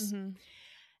pantyhose. Mm-hmm.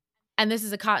 And this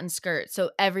is a cotton skirt,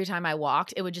 so every time I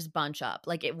walked, it would just bunch up.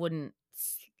 Like it wouldn't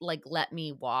like let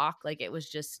me walk. Like it was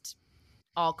just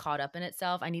all caught up in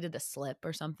itself. I needed the slip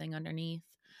or something underneath.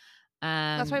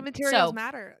 That's why materials So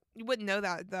matter. You wouldn't know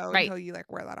that though right. until you like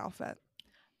wear that outfit.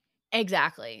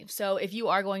 Exactly. So if you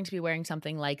are going to be wearing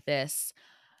something like this,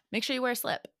 make sure you wear a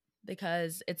slip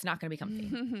because it's not going to be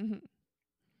comfy.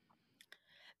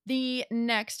 The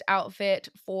next outfit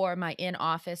for my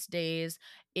in-office days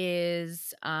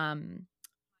is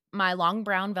my long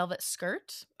brown velvet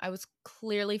skirt. I was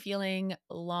clearly feeling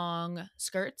long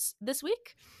skirts this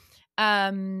week.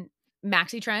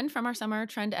 Maxi Trend from our summer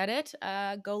trend edit.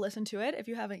 Go listen to it if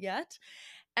you haven't yet.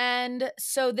 And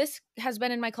so this has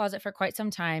been in my closet for quite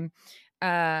some time.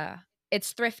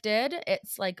 It's thrifted.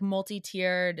 It's like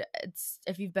multi-tiered. It's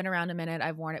if you've been around a minute,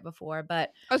 I've worn it before.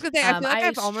 But I was gonna say, I feel like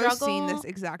I've almost seen struggle. this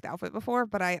exact outfit before,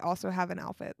 but I also have an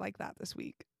outfit like that this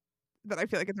week that I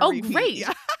feel like it's a Oh, repeat. great.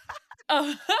 Yeah.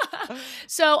 Oh.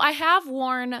 So I have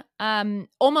worn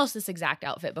almost this exact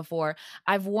outfit before.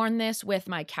 I've worn this with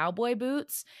my cowboy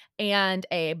boots and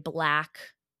a black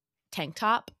tank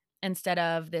top. instead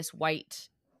of this white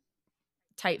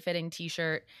tight-fitting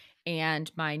t-shirt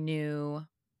and my new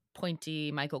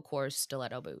pointy Michael Kors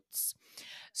stiletto boots.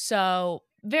 So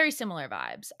very similar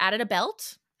vibes. Added a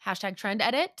belt, hashtag trend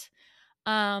edit.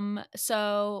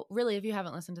 So really, if you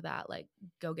haven't listened to that, like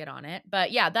go get on it.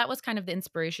 But yeah, that was kind of the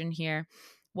inspiration here,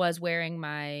 was wearing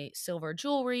my silver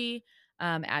jewelry,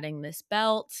 adding this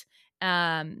belt,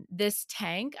 this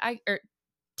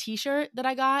t-shirt that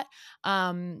I got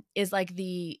is like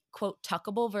the quote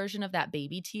tuckable version of that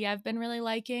baby tee I've been really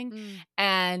liking. Mm.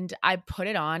 And I put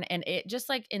it on and it just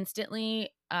like instantly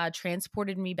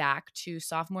transported me back to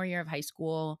sophomore year of high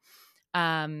school,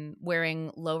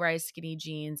 wearing low-rise skinny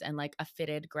jeans and like a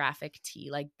fitted graphic tee.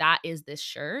 Like that is this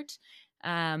shirt.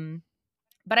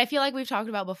 But I feel like we've talked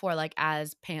about before, like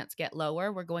as pants get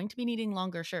lower, we're going to be needing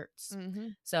longer shirts.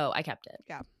 Mhm. So I kept it.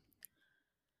 Yeah.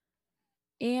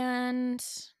 And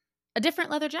a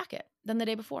different leather jacket than the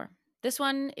day before. This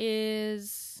one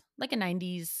is like a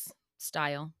 90s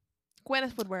style.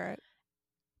 Gwyneth would wear it.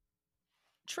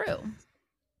 True.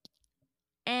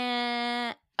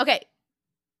 And okay.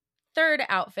 Third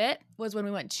outfit was when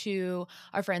we went to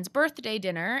our friend's birthday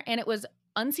dinner, and it was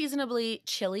unseasonably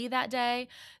chilly that day.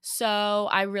 So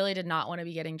I really did not want to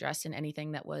be getting dressed in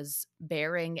anything that was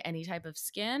bearing any type of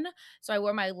skin. So I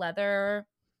wore my leather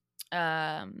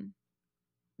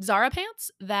Zara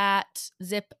pants that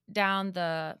zip down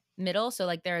the middle. So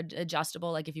like they're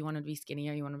adjustable. Like if you want to be skinny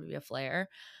or you want to be a flare.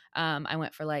 I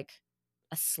went for like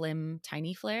a slim,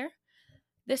 tiny flare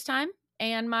this time,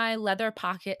 and my leather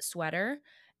pocket sweater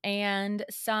and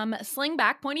some sling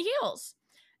back pointy heels.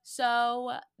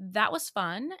 So that was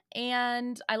fun.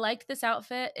 And I liked this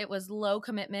outfit. It was low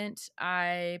commitment.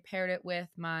 I paired it with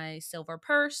my silver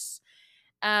purse.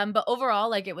 But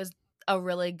overall, like it was a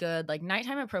really good, like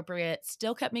nighttime appropriate,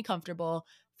 still kept me comfortable,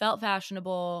 felt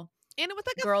fashionable, And it was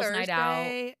like a girls' night out.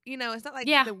 Thursday. You know, it's not like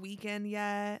Yeah. the weekend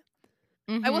yet.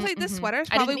 I will Mm-hmm, say this mm-hmm. sweater is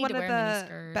I didn't probably need one to of wear a mini the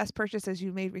skirt. best purchases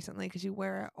you made recently because you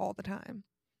wear it all the time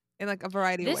in like a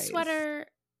variety of This ways. sweater,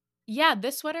 yeah,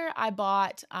 this sweater I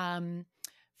bought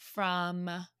from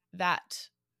that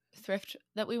thrift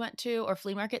that we went to, or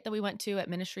flea market that we went to at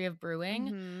Ministry of Brewing,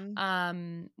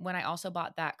 Mhm. when I also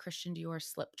bought that Christian Dior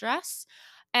slip dress.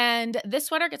 And this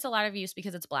sweater gets a lot of use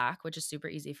because it's black, which is super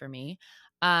easy for me.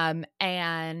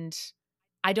 And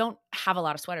I don't have a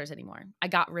lot of sweaters anymore. I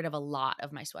got rid of a lot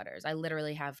of my sweaters. I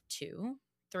literally have 2,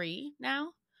 3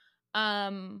 now.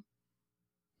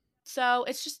 So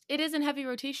it is in heavy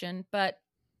rotation, but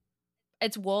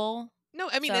it's wool, No,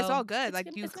 I mean, it's so all good. it's Like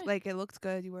good. you It's nice. like it looks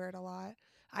good. You wear it a lot.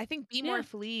 I think Be More Yeah.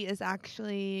 Flea is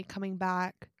actually coming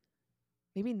back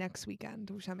maybe next weekend,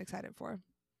 which I'm excited for.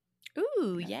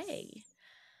 Ooh, Yes. yay.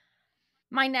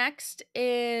 My next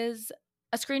is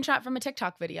a screenshot from a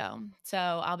TikTok video. So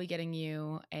I'll be getting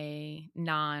you a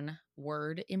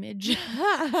non-word image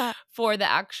for the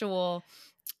actual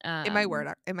It might work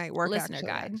listener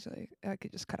actually, guide. I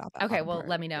could just cut out that Okay, bottom well, part.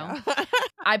 let me know. Yeah.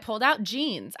 I pulled out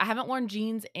jeans. I haven't worn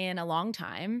jeans in a long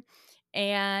time.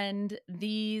 And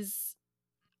these,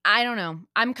 I don't know.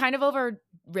 I'm kind of over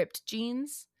ripped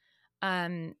jeans.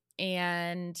 And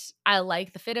I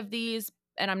like the fit of these,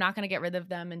 and I'm not going to get rid of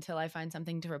them until I find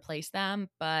something to replace them.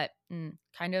 But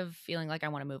kind of feeling like I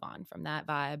want to move on from that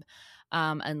vibe,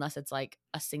 unless it's like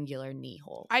a singular knee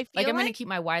hole. I Like feel I'm going to like keep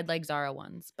my wide leg Zara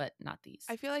ones, but not these.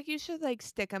 I feel like you should like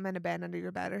stick them in a bin under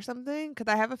your bed or something. Cause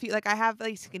I have a few, like I have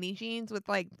like skinny jeans with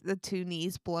like the 2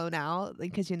 knees blown out,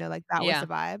 like because you know like that was Yeah, the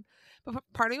vibe. But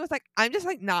part of me was like, I'm just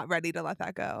like not ready to let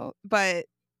that go. But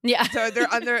yeah, so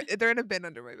they're in a bin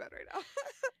under my bed right now.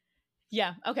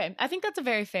 yeah. Okay, I think that's a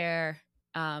very fair.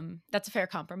 That's a fair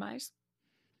compromise.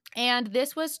 And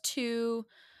this was to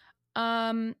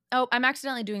oh, I'm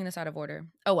accidentally doing this out of order.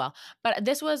 Oh well. But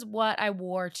this was what I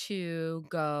wore to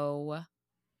go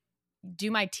do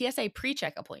my TSA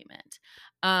pre-check appointment.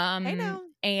 Hey now.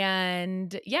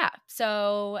 And yeah,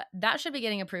 so that should be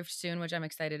getting approved soon, which I'm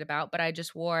excited about, but I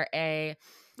just wore a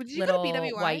Did you go to little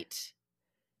BWI? white.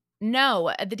 No,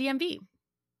 at the DMV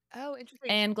Oh, interesting.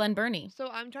 and Glen Burnie. So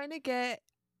I'm trying to get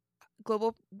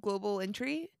global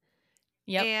entry,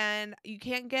 Yep. and you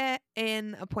can't get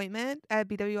an appointment at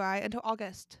BWI until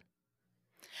August.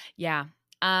 Yeah.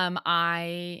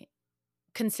 I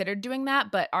considered doing that,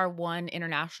 but our one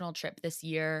international trip this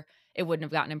year, it wouldn't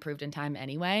have gotten approved in time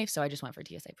anyway, so I just went for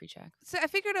TSA pre-check. So I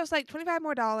figured it was like $25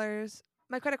 more.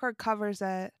 My credit card covers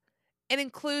it. It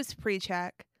includes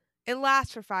pre-check. It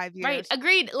lasts for 5 Right, years.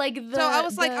 agreed. Like So I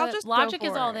was like, I'll the just go logic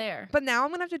is for all it. there. But now I'm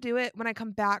gonna have to do it when I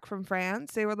come back from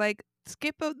France. They were like,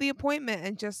 skip the appointment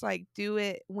and just like do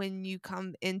it when you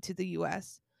come into the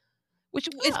US, which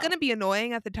is Oh, gonna be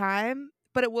annoying at the time,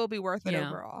 but it will be worth it yeah.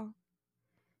 overall.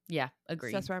 Yeah, So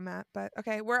agree. that's where I'm at. But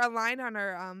okay, we're aligned on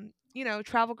our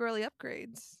travel girly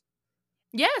upgrades.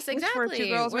 Yes, Which for two exactly.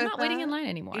 girls We're with not waiting in line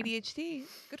anymore. ADHD,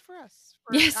 good for us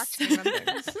for Yes. actioning on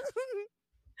things.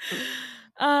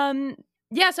 Um,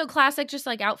 yeah, so classic just,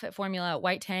 like, outfit formula,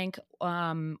 white tank,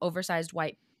 oversized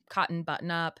white cotton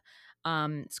button-up,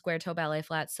 square toe ballet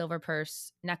flats, silver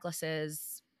purse,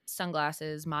 necklaces,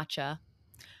 sunglasses, matcha,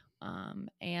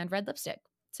 and red lipstick.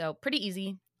 So pretty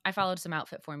easy. I followed some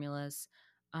outfit formulas,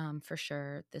 for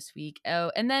sure this week.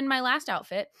 Oh, and then my last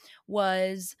outfit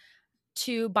was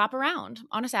to bop around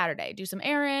on a Saturday, do some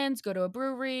errands, go to a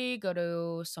brewery, go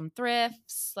to some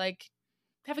thrifts, like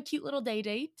have a cute little day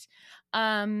date. We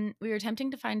were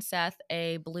attempting to find Seth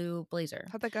a blue blazer,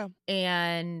 How'd that go?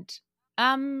 and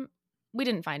um, we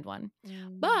didn't find one,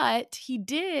 Mm. but he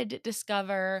did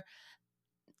discover.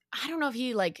 I don't know if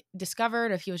he like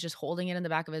discovered if he was just holding it in the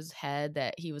back of his head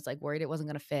that he was like worried it wasn't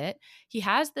going to fit. He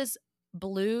has this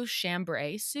blue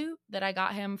chambray suit that I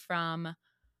got him from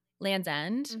Land's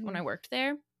End when I Mhm. worked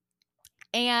there.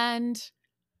 And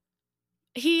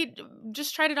he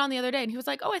just tried it on the other day and he was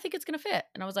like, "Oh, I think it's going to fit."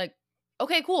 And I was like,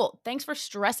 "Okay, cool. Thanks for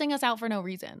stressing us out for no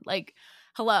reason." Like,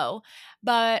 hello.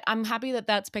 But I'm happy that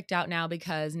that's picked out now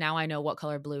because now I know what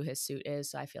color blue his suit is.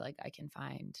 So I feel like I can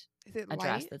find Is it a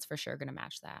dress light? that's for sure going to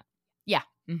match that. Yeah.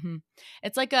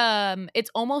 It's like it's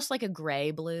almost like a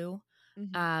gray blue.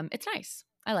 Mhm. It's nice.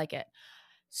 I like it.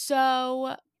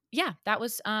 So, yeah, that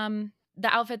was the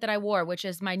outfit that I wore, which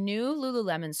is my new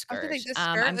Lululemon I was gonna skirt. say this skirt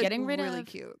I'm is getting rid really of.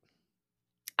 cute.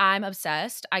 I'm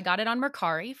obsessed. I got it on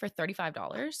Mercari for Oh,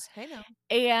 $35. hey now.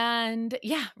 And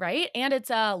yeah, right? And it's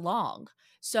long.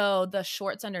 So the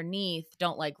shorts underneath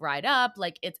don't like ride up.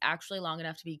 Like it's actually long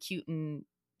enough to be cute and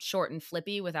short and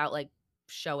flippy without like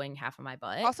showing half of my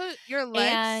butt. Also, your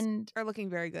legs And are looking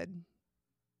very good.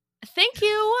 thank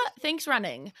you. Thanks,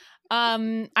 running.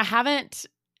 I haven't.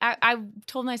 I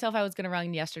told myself I was going to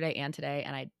run yesterday and today,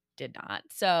 and I did not.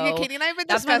 Yeah, So Katie and I have been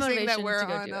that's my discussing that motivation we're to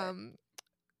go on do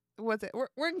it. what's it?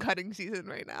 We're in cutting season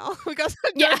right now. We got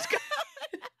some Yeah, dress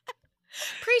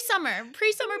pre-summer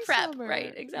prep. Right,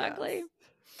 summer. exactly.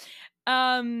 Yes.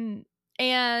 Um,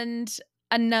 and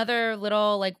another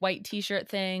little like white t-shirt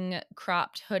thing,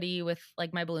 cropped hoodie with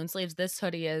like my balloon sleeves. This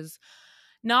hoodie is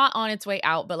not on its way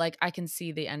out, but like I can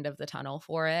see the end of the tunnel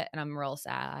for it, and I'm real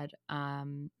sad.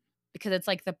 Because it's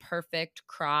like the perfect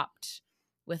cropped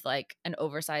with like an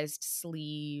oversized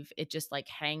sleeve. It just like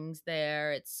hangs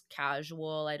there. It's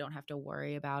casual. I don't have to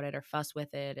worry about it or fuss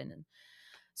with it. And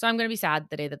so I'm gonna be sad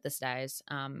the day that this dies.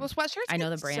 Well, sweatshirts I get know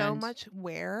the so brand. much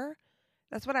wear.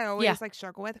 That's what I Yeah, always like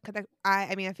struggle with because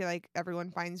I mean I feel like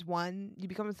everyone finds one, you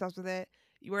become obsessed with it,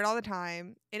 you wear it all the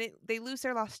time, and they lose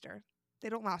their luster. They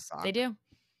don't last they long. do.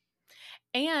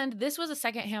 And this was a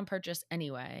secondhand purchase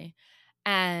anyway.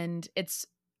 And it's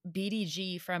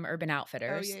BDG from Urban Oh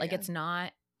Outfitters. yeah, Like yeah. it's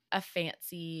not a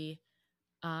fancy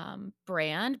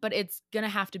brand, but it's gonna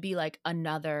have to be like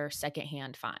another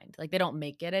secondhand find. Like they don't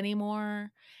make it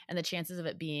anymore. And the chances of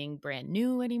it being brand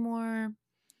new anymore,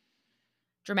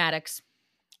 dramatics.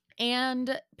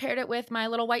 And paired it with my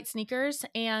little white sneakers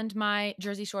and my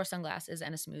Jersey Shore sunglasses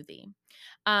and a smoothie.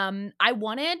 I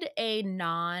wanted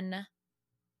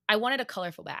I wanted a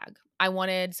colorful bag. I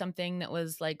wanted something that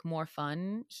was like more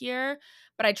fun here,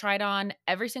 but I tried on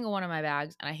every single one of my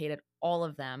bags and I hated all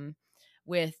of them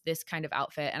with this kind of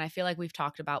outfit. And I feel like we've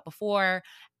talked about before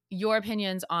your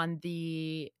opinions on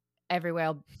the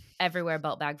everywhere everywhere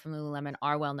belt bag from Lululemon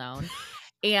are well known.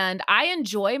 And I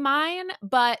enjoy mine,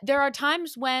 but there are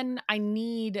times when I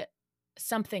need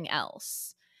something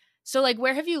else. So like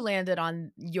where have you landed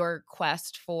on your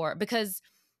quest for because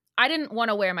I didn't want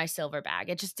to wear my silver bag.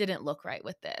 It just didn't look right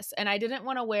with this. And I didn't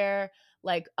want to wear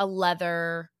like a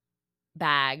leather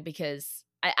bag because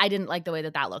I didn't like the way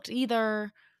that that looked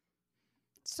either.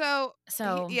 So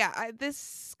So, yeah,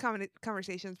 this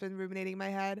conversation's been ruminating in my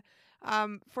head.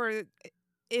 For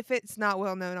if it's not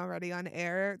well known already on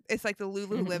air, it's like the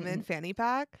Lululemon fanny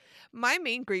pack. My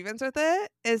main grievance with it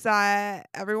is that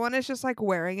everyone is just like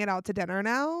wearing it out to dinner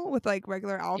now with like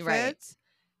regular you're right. outfits.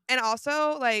 And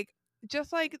also, like,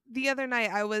 just like the other night,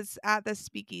 I was at the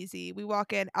speakeasy. We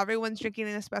walk in, everyone's drinking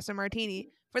an espresso martini.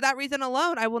 For that reason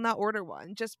alone, I will not order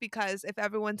one just because if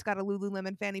everyone's got a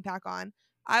Lululemon fanny pack on,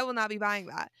 I will not be buying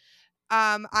that.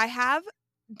 I have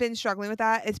been struggling with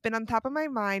that. It's been on top of my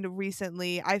mind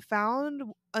recently. I found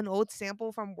an old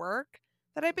sample from work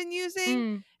that I've been using.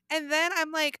 Mm. And then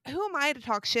I'm like, who am I to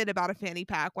talk shit about a fanny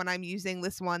pack when I'm using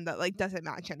this one that like doesn't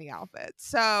match any outfits?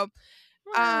 So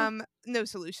Well, no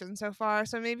solution so far.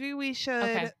 So maybe we should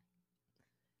okay.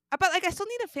 but like I still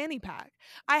need a fanny pack.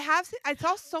 I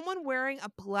saw someone wearing a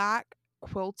black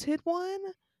quilted one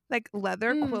like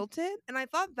leather Mm, quilted, and I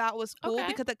thought that was cool okay.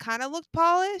 because it kinda looked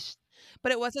polished,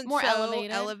 but it wasn't More so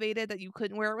elevated. elevated that you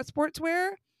couldn't wear it with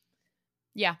sportswear.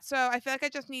 Yeah. So I feel like I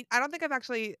don't think I've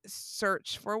actually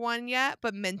searched for one yet,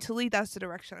 but mentally that's the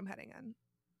direction I'm heading in.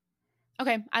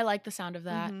 Okay, I like the sound of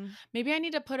that. Mhm. Maybe I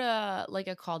need to put a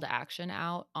call to action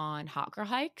out on hot girl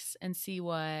hikes and see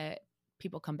what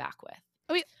people come back with.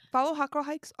 Oh, wait, follow Hot Girl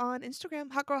Hikes on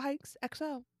Instagram, Hot Girl Hikes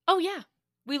XO. Oh, yeah.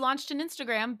 We launched an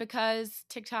Instagram because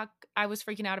TikTok I was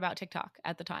freaking out about TikTok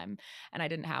at the time, and I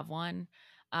didn't have one.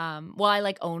 Well, I,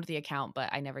 like, owned the account, but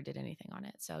I never did anything on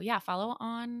it. So, yeah, follow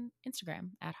on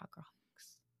Instagram at Hot Girl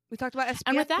Hikes. We talked about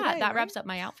And with SPF that, today, that right? wraps up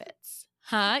my outfits.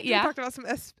 Huh? We Yeah? talked about some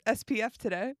SPF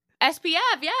today.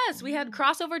 SPF, yes, we had Mhm.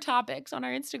 crossover topics on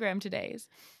our Instagram todays,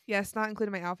 Yes, not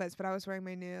including my outfits, but I was wearing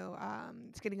my new,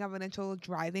 Skinny Confidential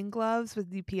driving gloves with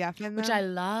DPF in which I them.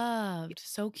 loved.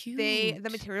 So The cute.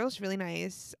 material's really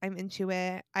nice. I'm into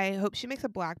it. I hope she makes a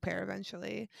black pair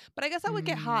eventually, but I guess that would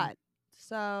get Mm. hot,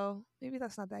 so maybe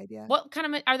that's not the idea. What kind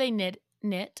of ma are they knit?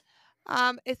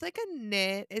 It's like a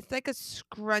knit. It's like a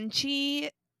scrunchy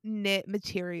knit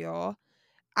material.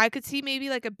 I could see maybe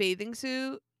like a bathing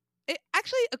suit.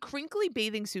 Actually, a crinkly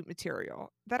bathing suit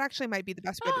material. That actually might be the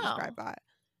best way to describe Oh, that.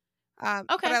 But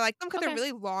okay, I like them because 'cause they're okay,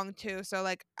 really long too, so,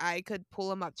 like, I could pull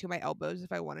them up to my elbows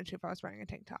if I wanted to if I was wearing a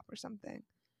tank top or something.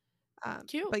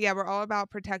 cute. But yeah, we're all about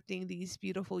protecting these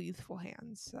beautiful, youthful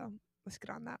hands, so let's get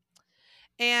on that.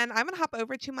 And I'm gonna hop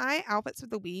over to my outfits of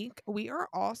the week. We are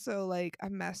also, like, a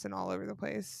mess and all over the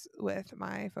place with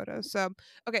my photos. So,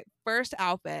 okay, first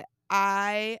outfit.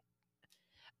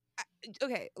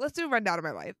 Okay, let's do a rundown of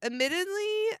my life.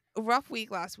 Admittedly, rough week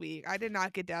last week. I did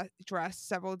not get dressed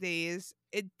several days.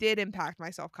 It did impact my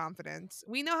self confidence.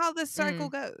 We know how this cycle Mm,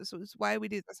 goes. Which is why we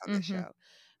do this on this mhm. show.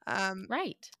 Um,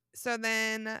 Right. so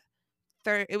then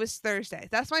it was Thursday.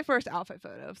 That's my first outfit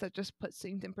photo. If that just puts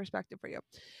things in perspective for you.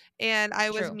 And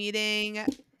I was True. meeting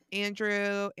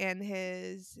Andrew and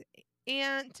his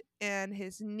aunt and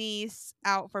his niece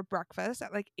out for breakfast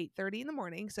at like 8:30 in the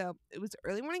morning. So it was an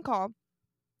early morning call,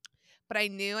 but I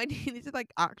knew I needed to,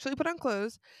 like, actually put on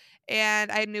clothes,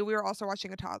 and I knew we were also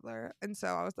watching a toddler, and so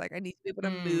I was like, "I need to be able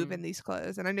to move in Mm, these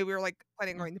clothes," and I knew we were, like,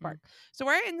 planning on going to the park. mhm. So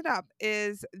where I ended up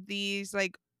is these,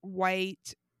 like,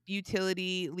 white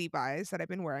utility Levi's that I've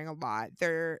been wearing a lot.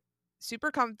 They're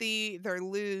super comfy, they're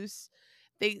loose,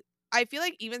 they I feel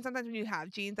like even sometimes when you have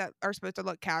jeans that are supposed to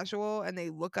look casual and they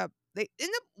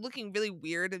end up looking really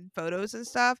weird in photos and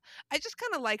stuff, I just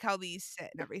kinda like how these sit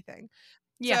and everything.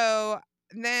 Yeah. So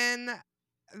then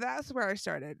that's where I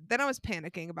started. Then I was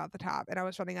panicking about the top and I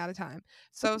was running out of time.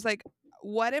 So I was like,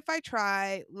 what if I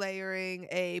try layering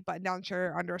a button down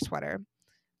shirt under a sweater?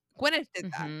 Gwyneth did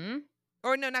that. Mhm.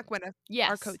 Or no, not Gwyneth.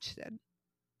 Our Yes. coach did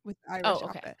with the Irish Oh,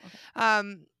 okay, outfit. okay.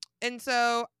 Um, and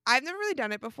so I've never really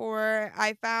done it before.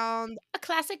 I found A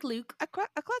classic Luke. a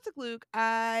classic look.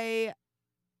 I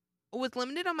was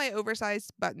limited on my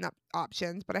oversized button-up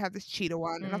options, but I have this cheetah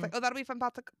one, and I was like, Mm. "Oh, that'll be fun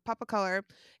pop of color."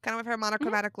 Kind of with her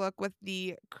Mhm. monochromatic look with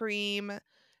the cream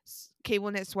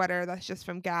cable knit sweater that's just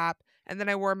from Gap, and then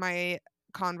I wore my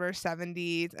Converse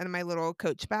 70s and my little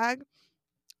Coach bag.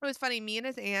 It was funny, me and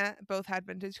his aunt both had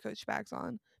vintage Coach bags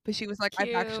on, but she was like, "I've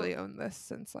Cute. actually owned this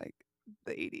since, like,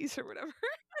 the '80s or whatever."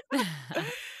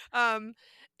 Um,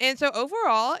 and so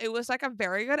overall, it was like a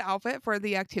very good outfit for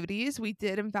the activities. We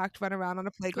did in fact run around on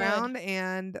a Good. playground,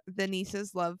 and the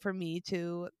nieces love for me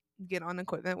to get on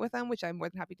equipment with them, which I'm more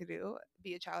than happy to do,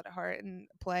 be a child at heart and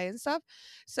play and stuff.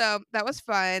 So that was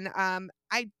fun.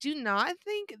 I do not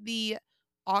think the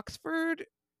Oxford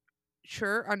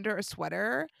shirt under a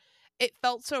sweater, it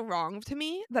felt so wrong to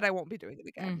me that I won't be doing it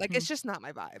again. Like, it's Mhm. just not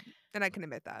my vibe, and I can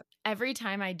admit that. Every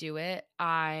time I do it,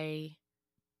 I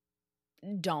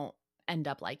don't end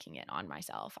up liking it on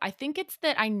myself. I think it's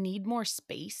that I need more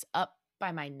space up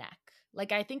by my neck.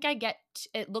 Like, I think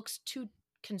it looks too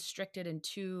constricted and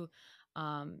too,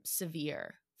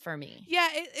 severe for me. Yeah,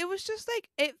 it was just like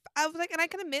I was like, and I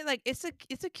can admit, like, it's a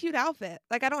cute outfit.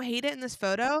 Like, I don't hate it in this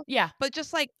photo, Yeah, but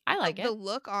just like I like the it.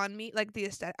 look on me, like the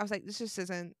aesthetic, I was like, this just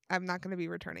isn't. I'm not going to be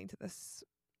returning to this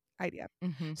idea.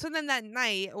 Mhm. So then that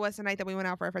night was the night that we went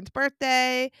out for a friend's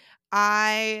birthday.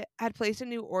 I had placed a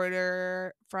new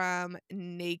order from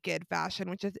Naked Fashion,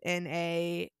 which is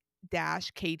NA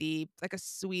dash KD, like a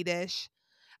Swedish.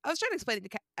 I was trying to explain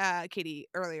it to Katie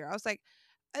earlier. I was like,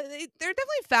 they're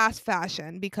definitely fast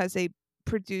fashion because they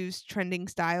produce trending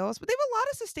styles, but they have a lot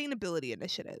of sustainability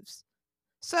initiatives.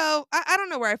 So I don't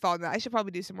know where I fall in that. I should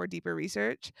probably do some more deeper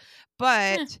research.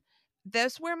 Eh, But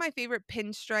that's where my favorite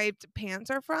pinstriped pants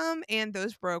are from, and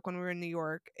those broke when we were in New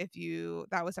York. If you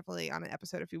That was definitely on an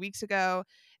episode a few weeks ago,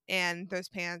 and those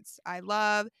pants I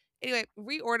love. Anyway,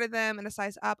 reordered them in a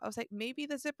size up. I was like, maybe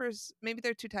the zippers, maybe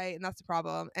they're too tight, and that's the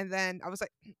problem. And then I was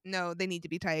like, no, they need to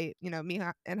be tight. You know,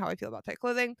 and how I feel about tight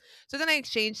clothing. So then I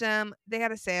exchanged them. They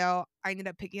had a sale. I ended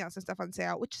up picking out some stuff on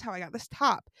sale, which is how I got this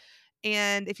top.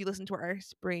 And if you listen to our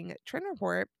spring trend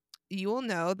report, you will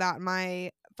know that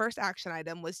my first action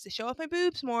item was to show off my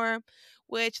boobs more,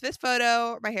 which this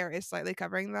photo, my hair is slightly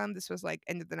covering them. This was like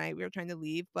end of the night. We were trying to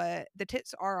leave, but the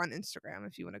tits are on Instagram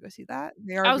if you want to go see that.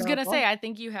 They are I was gonna available. say, I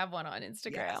think you have one on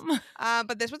Yes. Instagram.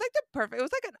 But this was like the perfect, it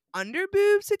was like an under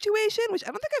boob situation, which I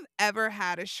don't think I've ever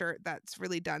had a shirt that's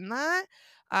really done that.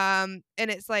 And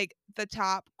it's like the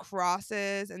top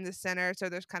crosses in the center. So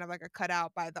there's kind of like a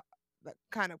cutout by the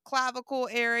kind of clavicle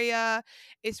area.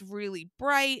 It's really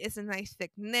bright. It's a nice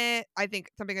thick knit. I think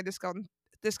something I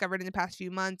discovered in the past few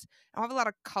months. I don't have a lot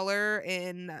of color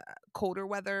in colder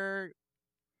weather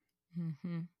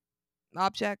Mhm.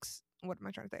 objects. What am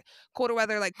I trying to say? Colder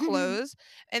weather, like clothes.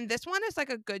 And this one is like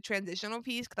a good transitional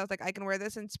piece because I was like, I can wear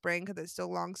this in spring because it's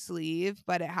still long sleeve,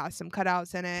 but it has some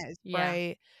cutouts in it. It's Yeah.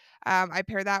 bright. I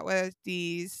pair that with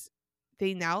these.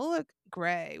 They now look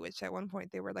gray, which at one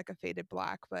point they were like a faded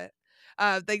black, but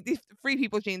like these free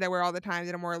people jeans I wear all the time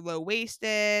that are more low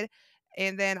waisted.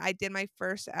 And then I did my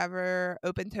first ever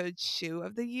open toed shoe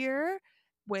of the year,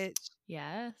 which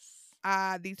Yes.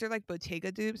 these are like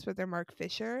Bottega dupes, but they're Mark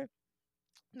Fisher.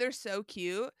 They're so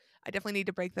cute. I definitely need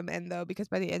to break them in though because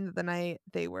by the end of the night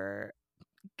they were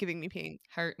giving me pain.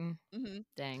 Hurting. Mhm.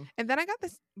 Dang. And then I got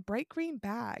this bright green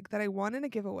bag that I won in a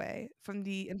giveaway from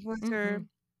the influencer Mhm.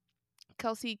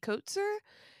 Kelsey Coetzer,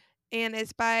 and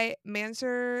it's by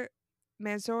Mansour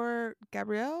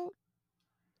Gabriel.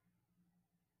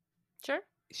 Sure.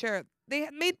 Sure, they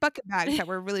had made bucket bags that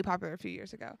were really popular a few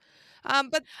years ago.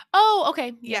 But Oh,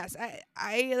 okay. Yep. yes,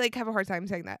 I, like, have a hard time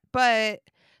saying that, but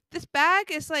this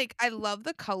bag is, like, I love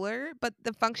the color, but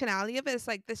the functionality of it is,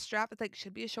 like, this strap, it's, like,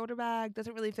 should be a shoulder bag,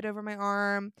 doesn't really fit over my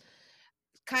arm.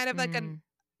 It's kind of like a Mm.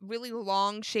 really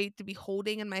long shape to be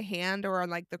holding in my hand or on,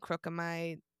 like, the crook of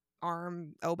my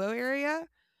arm, elbow area.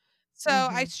 So,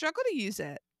 I Mhm. struggle to use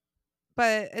it,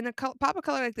 but in a pop of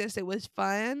color like this, it was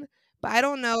fun, but I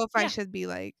don't know if I Yeah. should be,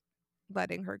 like,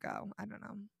 letting her go. I don't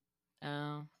know.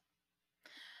 Oh.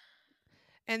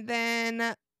 And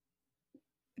then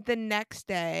the next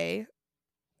day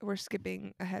we're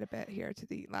skipping ahead a bit here to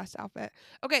the last outfit.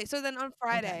 Okay, so then on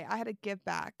Okay. Friday, I had to give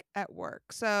back at work.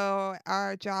 So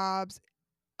our jobs,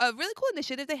 a really cool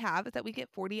initiative they have is that we get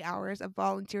 40 hours of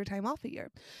volunteer time off a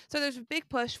year. So there's a big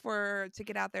push for to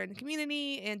get out there in the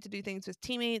community and to do things with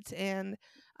teammates and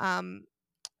um,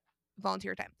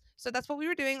 volunteer time. So that's what we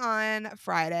were doing on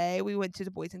Friday. We went to the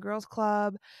Boys and Girls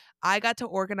Club. I got to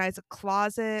organize a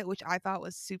closet, which I thought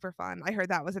was super fun. I heard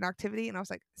that was an activity and I was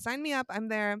like, sign me up. I'm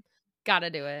there. Gotta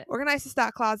do it. Organized the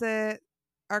stock closet.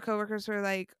 Our coworkers were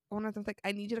like, one of them's like,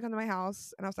 I need you to come to my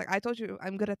house. And I was like, I told you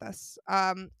I'm good at this.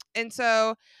 And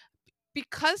so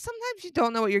because sometimes you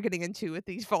don't know what you're getting into with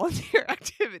these volunteer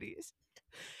activities.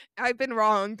 I've been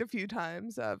wronged a few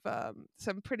times of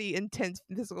some pretty intense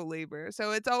physical labor.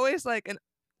 So it's always like an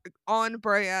on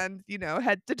brand, you know,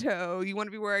 head to toe. You want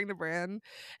to be wearing the brand.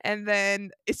 And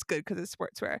then it's good because it's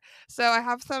sportswear. So I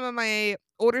have some of my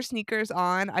older sneakers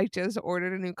on. I just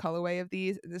ordered a new colorway of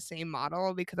these, the same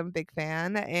model because I'm a big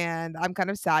fan. And I'm kind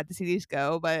of sad to see these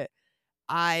go, but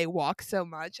I walk so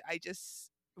much. I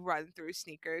just run through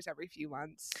sneakers every few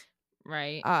months.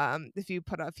 Right. If you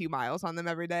put a few miles on them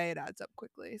every day, it adds up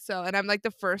quickly. So, and I'm like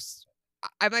the first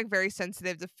I'm like very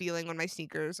sensitive to feeling when my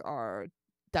sneakers are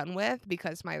done with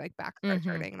because my like back starts Mhm.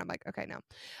 hurting and I'm like, okay, no.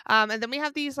 And then we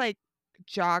have these like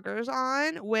joggers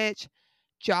on, which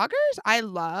joggers I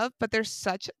love, but they're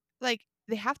such like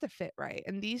they have to fit right,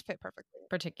 and these fit perfectly.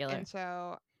 And Particular.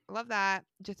 so I love that.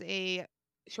 Just a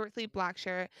short sleeve black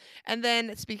shirt. And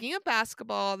then speaking of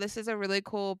basketball, this is a really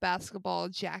cool basketball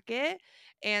jacket.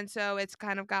 And so it's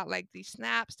kind of got like these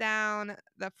snaps down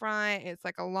the front. It's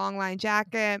like a long line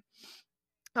jacket.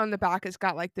 On the back, it's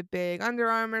got like the big Under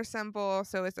Armour symbol.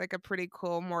 So it's like a pretty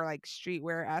cool, more like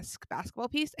streetwear esque basketball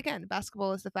piece. Again,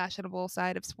 basketball is the fashionable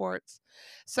side of sports.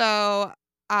 So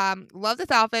love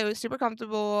this outfit. It was super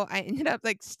comfortable. I ended up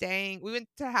like staying. We went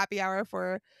to happy hour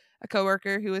for a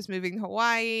coworker who was moving to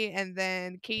Hawaii, and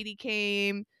then Katie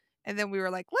came, and then we were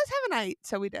like, let's have a night.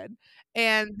 So we did.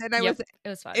 And then I was Yep. It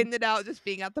was fun. ended out just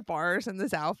being at the bars in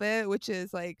this outfit, which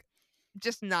is like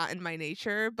just not in my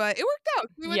nature, but it worked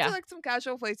out. We went to Yeah. like some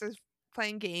casual places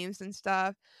playing games and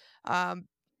stuff. Um,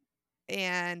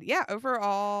 and yeah,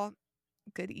 overall,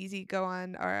 good easy go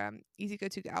on or easy go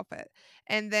to outfit.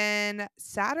 And then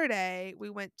Saturday, we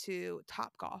went to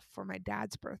Top Golf for my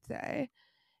dad's birthday,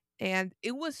 and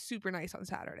it was super nice on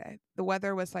Saturday. The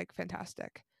weather was like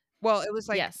fantastic. Well, it was,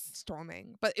 like, Yes.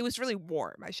 storming, but it was really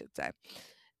warm, I should say.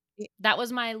 Y That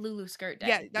was my Lulu skirt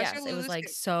Yeah, day. that's your Yes, it was, Lulu's like,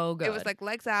 skirt. so It was, good. like,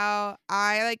 legs out.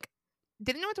 I, like,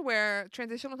 didn't know what to wear.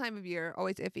 Transitional time of year,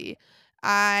 always iffy.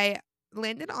 I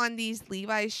landed on these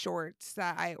Levi's shorts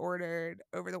that I ordered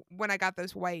over the when I got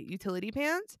those white utility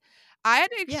pants. I had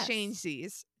to Yes. exchange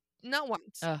these, not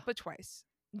once, Oh. but twice,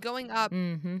 going up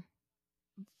Mhm.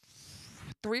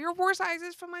 3 or 4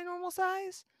 sizes from my normal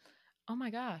size. Oh my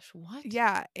gosh, what?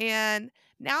 Yeah, and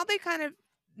now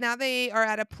now they are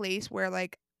at a place where,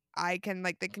 like, they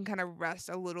can kinda rest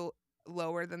a little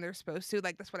lower than they're supposed to,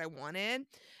 like, that's what I wanted.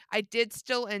 I did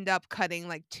still end up cutting,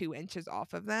 like, 2 inches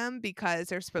off of them because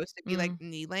they're supposed to be, like, Mm.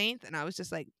 knee length, and I was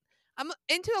just like, I'm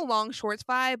into a long shorts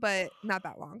vibe, but not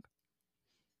that long.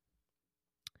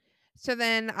 So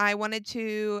then I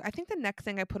think the next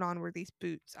thing I put on were these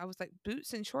boots. I was like,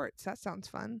 "Boots and shorts, that sounds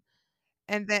fun."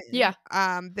 And then, Yeah.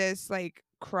 this, like,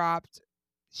 cropped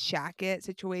shacket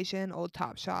situation, old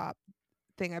Topshop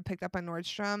thing I picked up on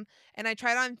Nordstrom, and I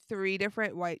tried on 3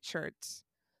 different white shirts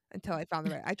until I found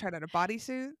the right I tried on a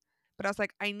bodysuit, but I was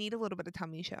like, "I need a little bit of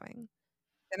tummy showing."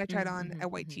 Then I tried Mhm, on mhm, a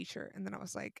white mhm. t-shirt, and then I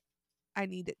was like, "I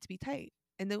need it to be tight."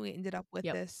 And then we ended up with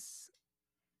Yep. this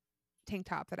tank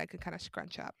top that I could kinda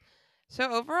scrunch up.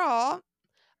 So overall,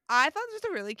 I thought this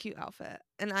was a really cute outfit,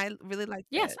 and I really liked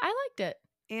Yes, it. I liked it.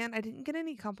 And I didn't get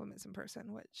any compliments in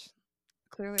person, which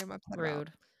clearly I'm upset about.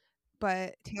 Rude.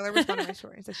 But Taylor responded to my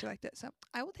story and said she liked it, so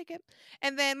I will take it.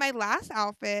 And then my last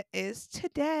outfit is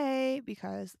today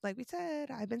because, like we said,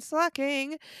 I've been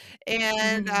slacking,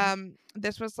 and,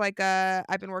 this was like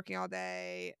I've been working all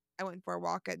day. I went for a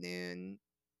walk at noon,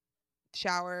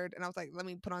 showered, and I was like, "Let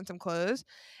me put on some clothes."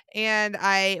 And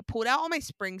I pulled out all my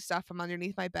spring stuff from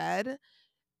underneath my bed,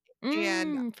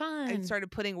 and I Fun.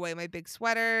 started putting away my big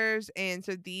sweaters, and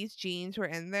so these jeans were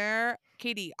in there.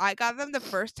 Katie, I got them the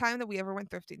first time that we ever went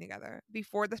thrifting together,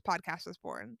 before this podcast was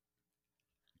born,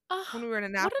 when Oh, we were in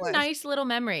what a Annapolis. nice little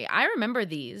memory. I remember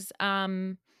these.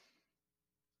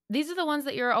 These are the ones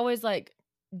that you're always like,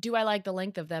 "Do I like the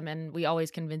length of them?" And we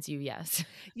always convince you yes.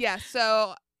 Yeah,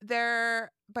 so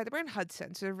they're by the brand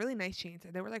Hudson, so they're really nice jeans,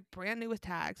 and they were, like, brand new with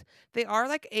tags. They are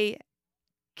like a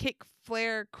kick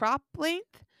flare crop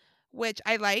length, which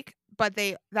I like, but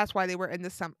that's why they were in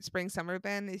the spring summer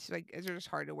bin. They're just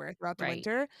hard to wear throughout the Right.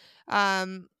 winter.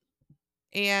 Um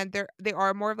And they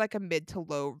are more of like a mid to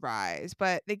low rise,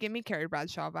 but they give me Carrie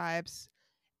Bradshaw vibes.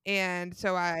 And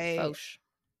so I Fauche.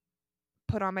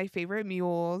 put on my favorite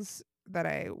mules that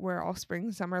I wear all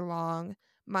spring, summer long,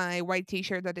 my white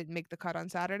t-shirt that didn't make the cut on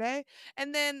Saturday,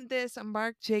 and then this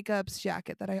Marc Jacobs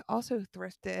jacket that I also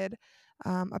thrifted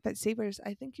up at Savers.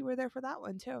 I think you were there for that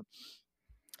one too.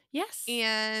 Yes.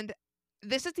 And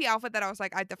this is the outfit that I was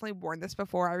like, I definitely worn this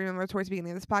before. I remember towards the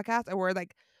beginning of this podcast, I wore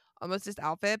like almost this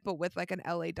outfit, but with like an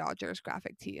LA Dodgers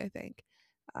graphic tee, I think.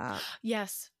 Um,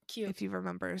 Yes. Cute. if you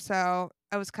remember. So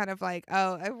I was kind of like,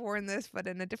 oh, I've worn this, but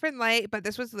in a different light. But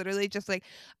this was literally just like,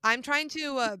 I'm trying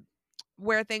to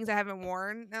wear things I haven't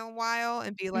worn in a while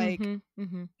and be like, Mhm,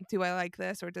 mhm. do I like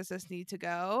this or does this need to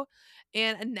go?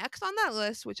 And next on that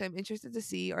list, which I'm interested to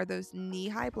see, are those knee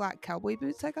high black cowboy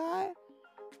boots I got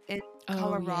in Oh, yes.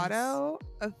 Colorado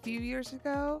a few years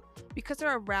ago because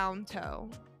they're a round toe.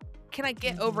 Can I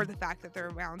get over Mhm. the fact that they're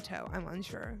a round toe? I'm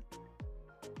unsure.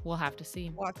 We'll have to see.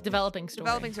 We'll have to see. Developing story.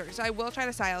 Developing story. So I will try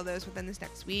to style those within this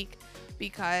next week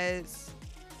because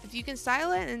if you can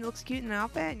style it and it looks cute in an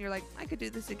outfit and you're like, I could do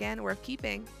this again, worth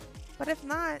keeping. But if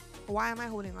not, why am I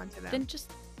holding on to them? Then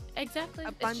just exactly.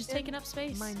 It's just taking Abundant up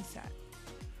space. mindset.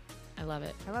 I love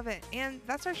it. I love it. And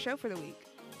that's our show for the week.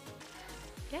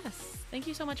 Yes. Thank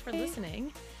you so much for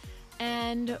listening.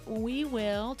 And we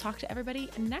will talk to everybody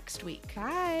next week.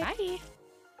 Bye. Bye.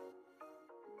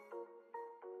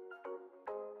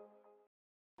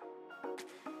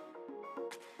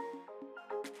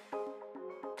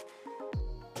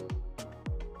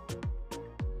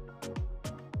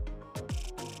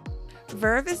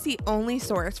 Verve is the only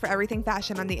source for everything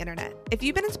fashion on the internet. If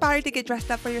you've been inspired to get dressed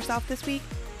up for yourself this week,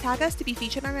 tag us to be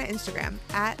featured on our Instagram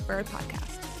at Verve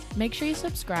Podcast. Make sure you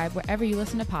subscribe wherever you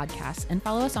listen to podcasts and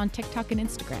follow us on TikTok and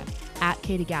Instagram at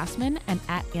Katie Gassman and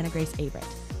at Anna Grace Averett.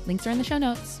 Links are in the show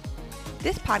notes.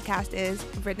 This podcast is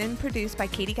written and produced by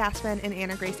Katie Gassman and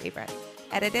Anna Grace Averett.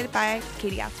 Edited by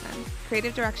Katie Gassman.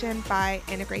 Creative direction by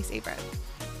Anna Grace Averett.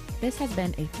 This has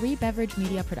been a 3 Beverage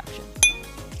Media production.